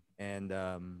them. And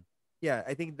yeah,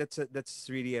 I think that's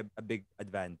really a big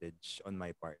advantage on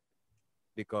my part,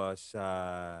 because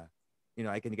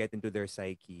I can get into their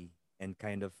psyche and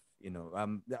kind of,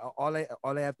 all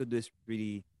I have to do is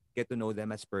really get to know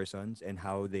them as persons and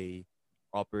how they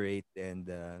operate. And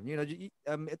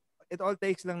it all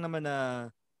takes lang naman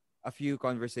a few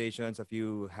conversations, a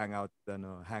few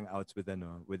hangouts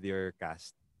with your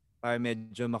cast para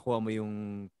medyo makuha mo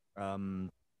yung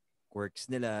quirks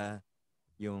nila,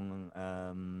 yung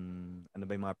ano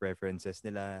ba yung mga preferences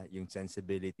nila, yung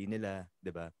sensibility nila, 'di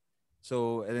ba?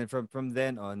 So, and then from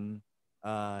then on,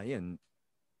 yun.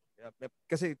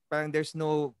 Kasi parang there's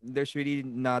really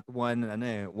not one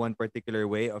particular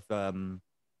way of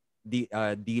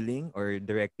dealing or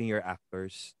directing your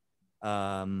actors.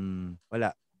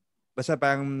 Wala. Basta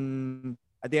parang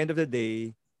at the end of the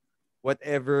day,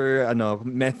 whatever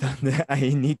method that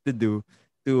I need to do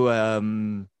to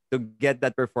get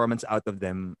that performance out of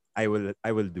them, I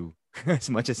will do as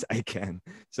much as I can.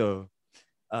 So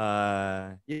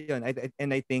yun,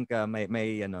 and I think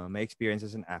my experience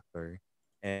as an actor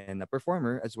and a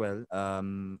performer as well,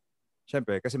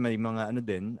 syempre kasi may mga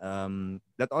din,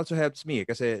 that also helps me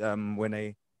kasi when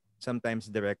I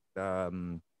sometimes direct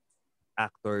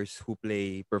actors who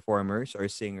play performers or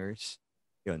singers,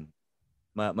 yun,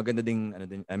 maganda ding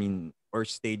I mean, or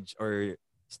stage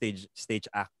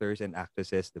actors and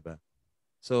actresses, 'di ba?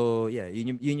 So yeah,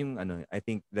 yun yung I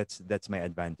think that's my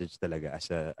advantage talaga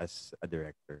as a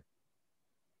director.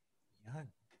 Yan.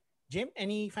 Jim,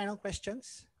 any final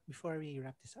questions before we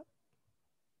wrap this up?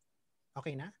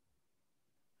 Okay na?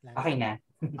 Wala na? Okay na.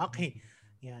 Okay.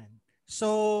 Yan.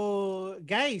 So,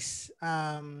 guys,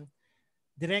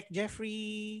 Direct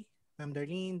Jeffrey, Ma'am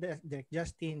Darlene, Direct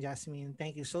Justin, Jasmine,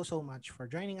 thank you so much for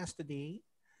joining us today.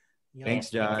 Yan. Thanks,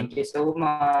 John. Thank you so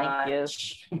much. Thank you.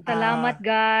 Salamat,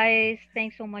 guys.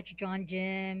 Thanks so much, John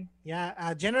Jim. Yeah,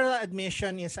 general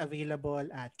admission is available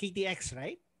at KTX,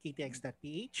 right?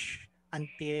 KTX.ph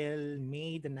until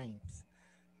May the 9th.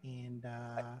 And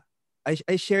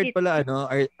I shared pala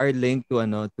our link to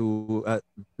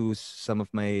some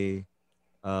of my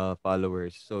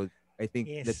followers. So I think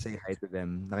Yes. let's say hi to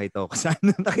them. Nakita ko sa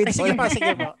nakita sige ko. po,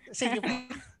 sige po. Sige po.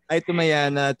 Hi to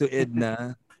Mayana, to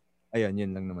Edna. Ayun,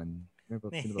 yun lang naman. Ano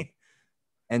ba?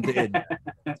 And to Edna.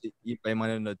 Yung pa yung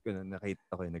mga nanonood ko,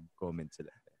 nakita ko yung nag-comment sila.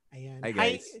 Ayan. Hi,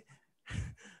 guys.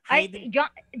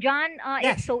 John,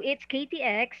 Yes. it's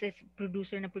KTX, it's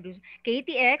producer.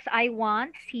 KTX, I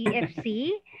want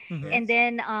TFC, Mhm. and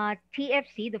then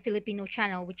TFC, the Filipino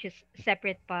channel, which is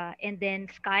separate pa, and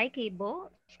then Sky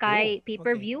Cable, Sky Oh,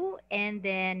 pay-per-view, and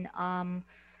then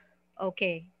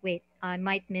okay, wait, I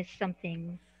might miss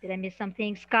something. Did I miss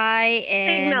something? Sky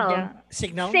and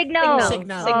Signal. Signal? Signal.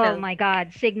 Signal. Oh my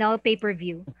God, Signal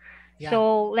pay-per-view. Yeah.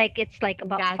 So it's like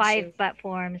about Got 5 you.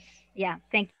 platforms. Yeah,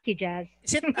 thank you, Jazz.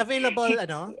 Is it available,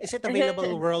 Is it available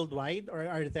worldwide, or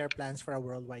are there plans for a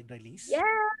worldwide release? Yes,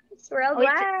 Oh,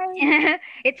 worldwide.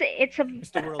 it's a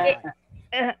Mr. Worldwide.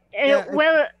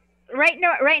 well,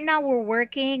 right now we're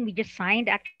working. We just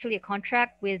signed actually a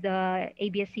contract with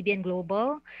ABS-CBN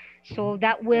Global, so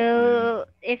that will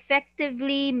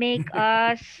effectively make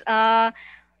us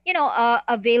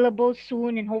available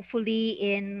soon, and hopefully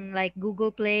in like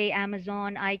Google Play,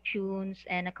 Amazon, iTunes,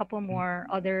 and a couple more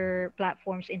other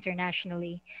platforms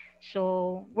internationally.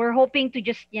 So we're hoping to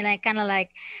just kind of like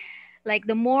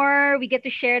the more we get to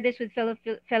share this with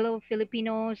fellow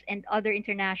Filipinos and other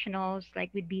internationals, like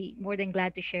we'd be more than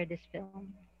glad to share this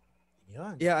film.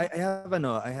 Yun. Yeah,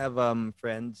 I have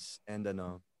friends and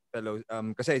fellow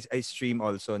kasi I stream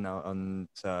also now on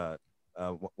sa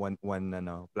one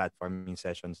platform in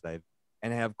Sessions Live,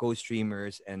 and I have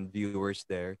co-streamers and viewers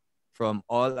there. from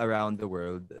all around the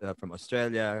world, from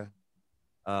Australia,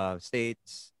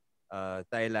 States,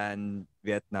 Thailand,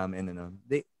 Vietnam, and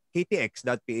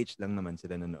KTX.ph lang naman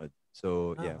sila nanood.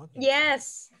 So, yeah. Okay.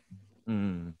 Yes.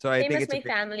 So I Same think as it's my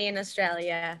family in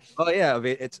Australia. Oh yeah,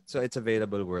 it's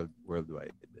available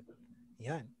worldwide.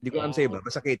 Yan. Hindi ko alam sa iba,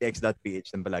 basta KTX.ph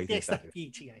lang palagi sinasabi.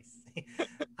 KTX.ph, guys.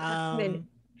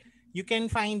 You can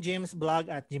find Jim's blog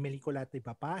at Jimeliculat de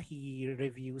Papa. He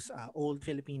reviews old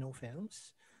Filipino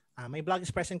films. My blog is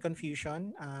Present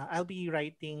Confusion. I'll be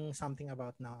writing something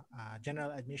about now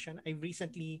general admission. I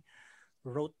recently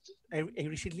wrote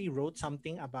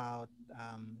something about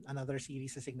another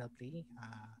series, A Signal Play,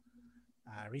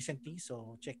 recently.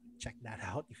 So check that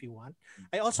out if you want.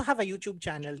 I also have a YouTube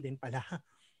channel din pala.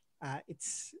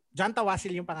 It's John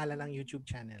Tawasil yung pangalan ng YouTube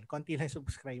channel. Konti lang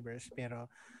subscribers pero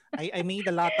I made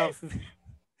a lot of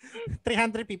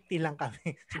 350 lang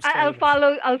kami. I'll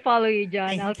follow you,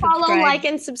 John. I'll Follow, subscribe. like,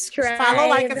 and subscribe. Follow,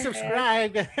 like, and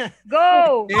subscribe.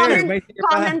 Go!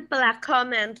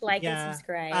 Comment, like, and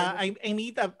subscribe. I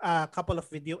made a couple of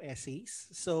video essays.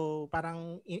 So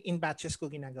parang in batches ko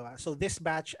ginagawa. So this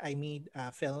batch I made a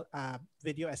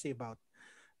video essay about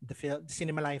the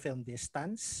Cinemalaya film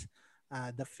Distance.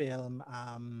 The film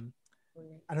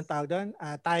anong tawag doon?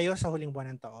 Tayo sa Huling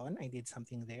Buwan ng Taon. I did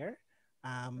something there.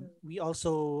 We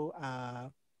also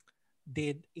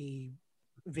did a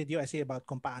video essay about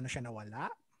kung paano siya nawala,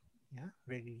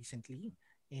 very recently,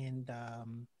 and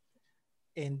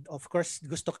of course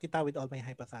Gusto Kita with All My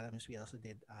Hypothalamus. We also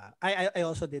did I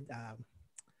also did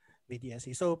video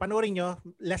essay. So panoorin nyo,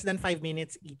 less than 5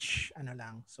 minutes each,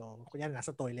 lang. So kunyari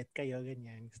nasa toilet kayo,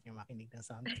 ganyan, gusto nyo makinig ng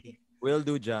soundtrack. Will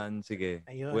do, John. Sige.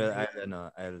 Ayun. Well,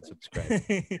 I'll subscribe.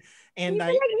 And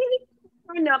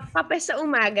kape sa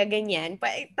umaga, ganyan.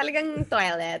 Talagang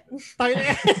toilet.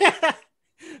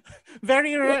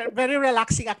 Very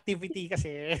relaxing activity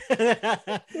kasi.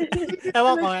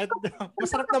 Ewan ko,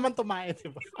 masarap naman tumae,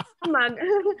 diba? Ano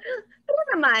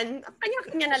naman,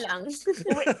 kanya-kanya na lang.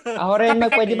 Ako rin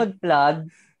pwede mag-plug.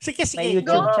 Sige. May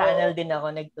YouTube channel din ako.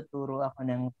 Nagtuturo ako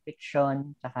ng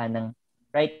fiction, tsaka ng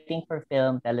writing for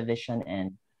film, television,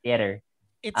 and theater.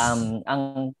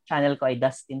 Ang channel ko ay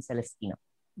Dustin Celestino.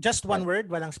 Just one word,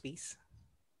 walang space?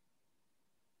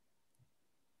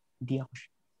 Hindi ako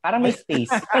sure. Parang may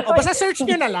space. Basta search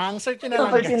nyo na lang.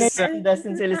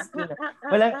 Dustin Celestino.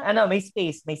 Walang, may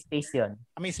space. May space yun.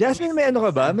 Jasmine, may ano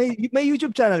ka ba? May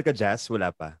YouTube channel ka, Jas?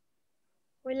 Wala pa?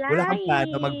 Wala kang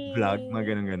plano mag-vlog, mga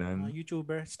ganun-ganun?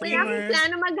 YouTuber, Wala streamer. akong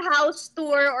plano mag-house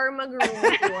tour or mag-room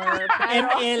tour.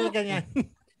 ML, ganyan.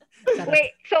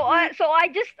 Wait, so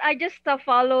I just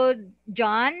followed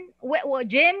John.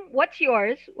 Jim, what's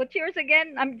yours? What's yours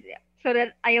again? So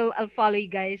that I'll follow you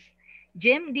guys.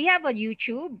 Jim, do you have a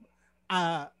YouTube?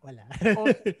 Wala.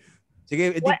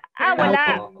 Sige,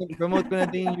 wala. Promote ko na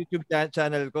din yung YouTube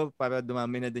channel ko para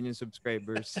dumami na din yung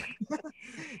subscribers.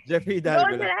 Jeffrey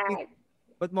Hidalgo lang.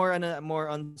 But more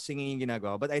on singing yung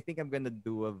ginagawa. But I think I'm gonna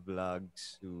do a vlog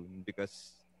soon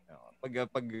because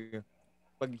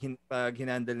pag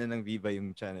hinandle na ng Viva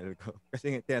yung channel ko.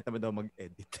 Kasi tinatamad ako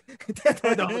mag-edit.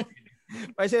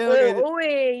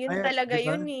 Yun talaga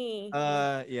yun eh.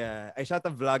 Yeah, I shot a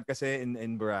vlog kasi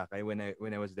in Boracay when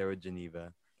I was there with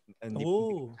Geneva. And hindi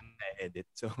ko na-edit.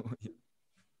 So,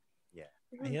 yeah.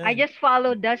 Ayan. I just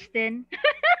followed Dustin.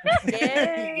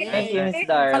 Yay! Thank you, Miss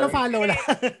Dar. Follow lang.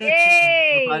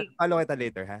 Yay! Follow kita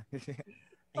later, ha?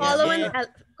 Follow and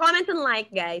comment and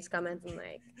like, guys. Comment and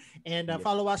like. And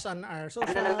follow us on our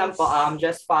socials. Ano lang po,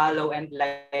 just follow and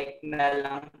like na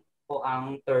lang po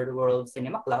ang Third World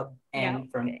Cinema Club and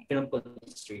from Film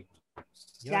Street.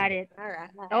 Got it. All right.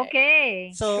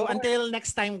 Okay. So until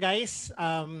next time, guys,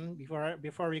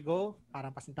 before we go,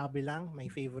 parang pasintabi lang, my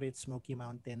favorite Smoky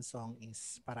Mountain song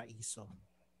is Paraiso.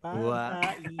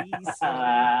 Paraiso.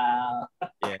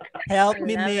 Yeah. Help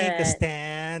me Love make a it.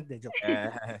 stand. Joke.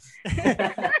 Yes.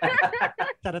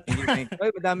 Charot.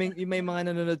 May mga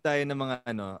nanonood tayo ng mga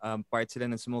parts sila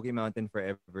ng Smoky Mountain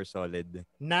Forever Solid.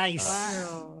 Nice.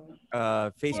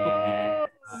 Facebook.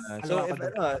 So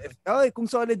if kung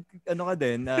solid ka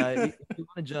din, if you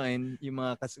wanna join yung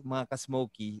mga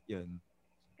ka-smoky, yun.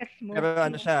 Pero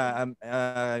siya,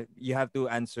 you have to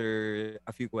answer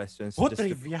a few questions. Good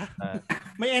trivia.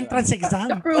 May entrance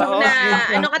exam. Prove na,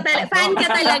 fan ka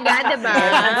talaga, diba?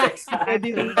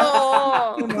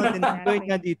 Oo. Join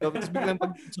nga dito. Tapos biglang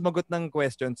pag sumagot ng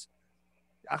questions,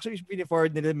 actually,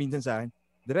 pini-forward nila minsan sa akin,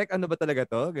 Direk, ano ba talaga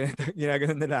to?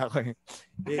 Ginaganon nila ako eh.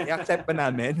 I-accept pa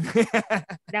namin.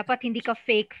 Dapat hindi ka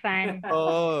fake fan.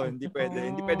 Oo, hindi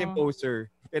pwede. Hindi pwede yung poser.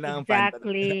 Kailangan fan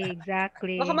talaga.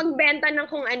 Exactly. Baka magbenta ng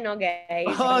kung ano,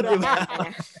 guys. Oo, diba?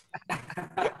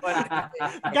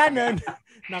 Ganon.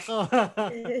 Nako.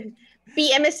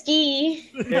 PMS key.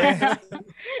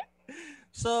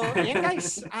 So, ayan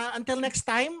guys. Until next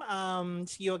time,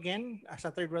 see you again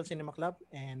sa Third World Cinema Club.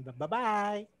 And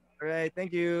bye-bye. All right, thank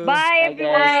you. Bye, Bye,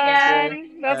 guys.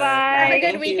 Thank everyone. Bye-bye. Have a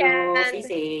good Thank you. weekend. Stay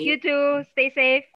safe. You too. Stay safe.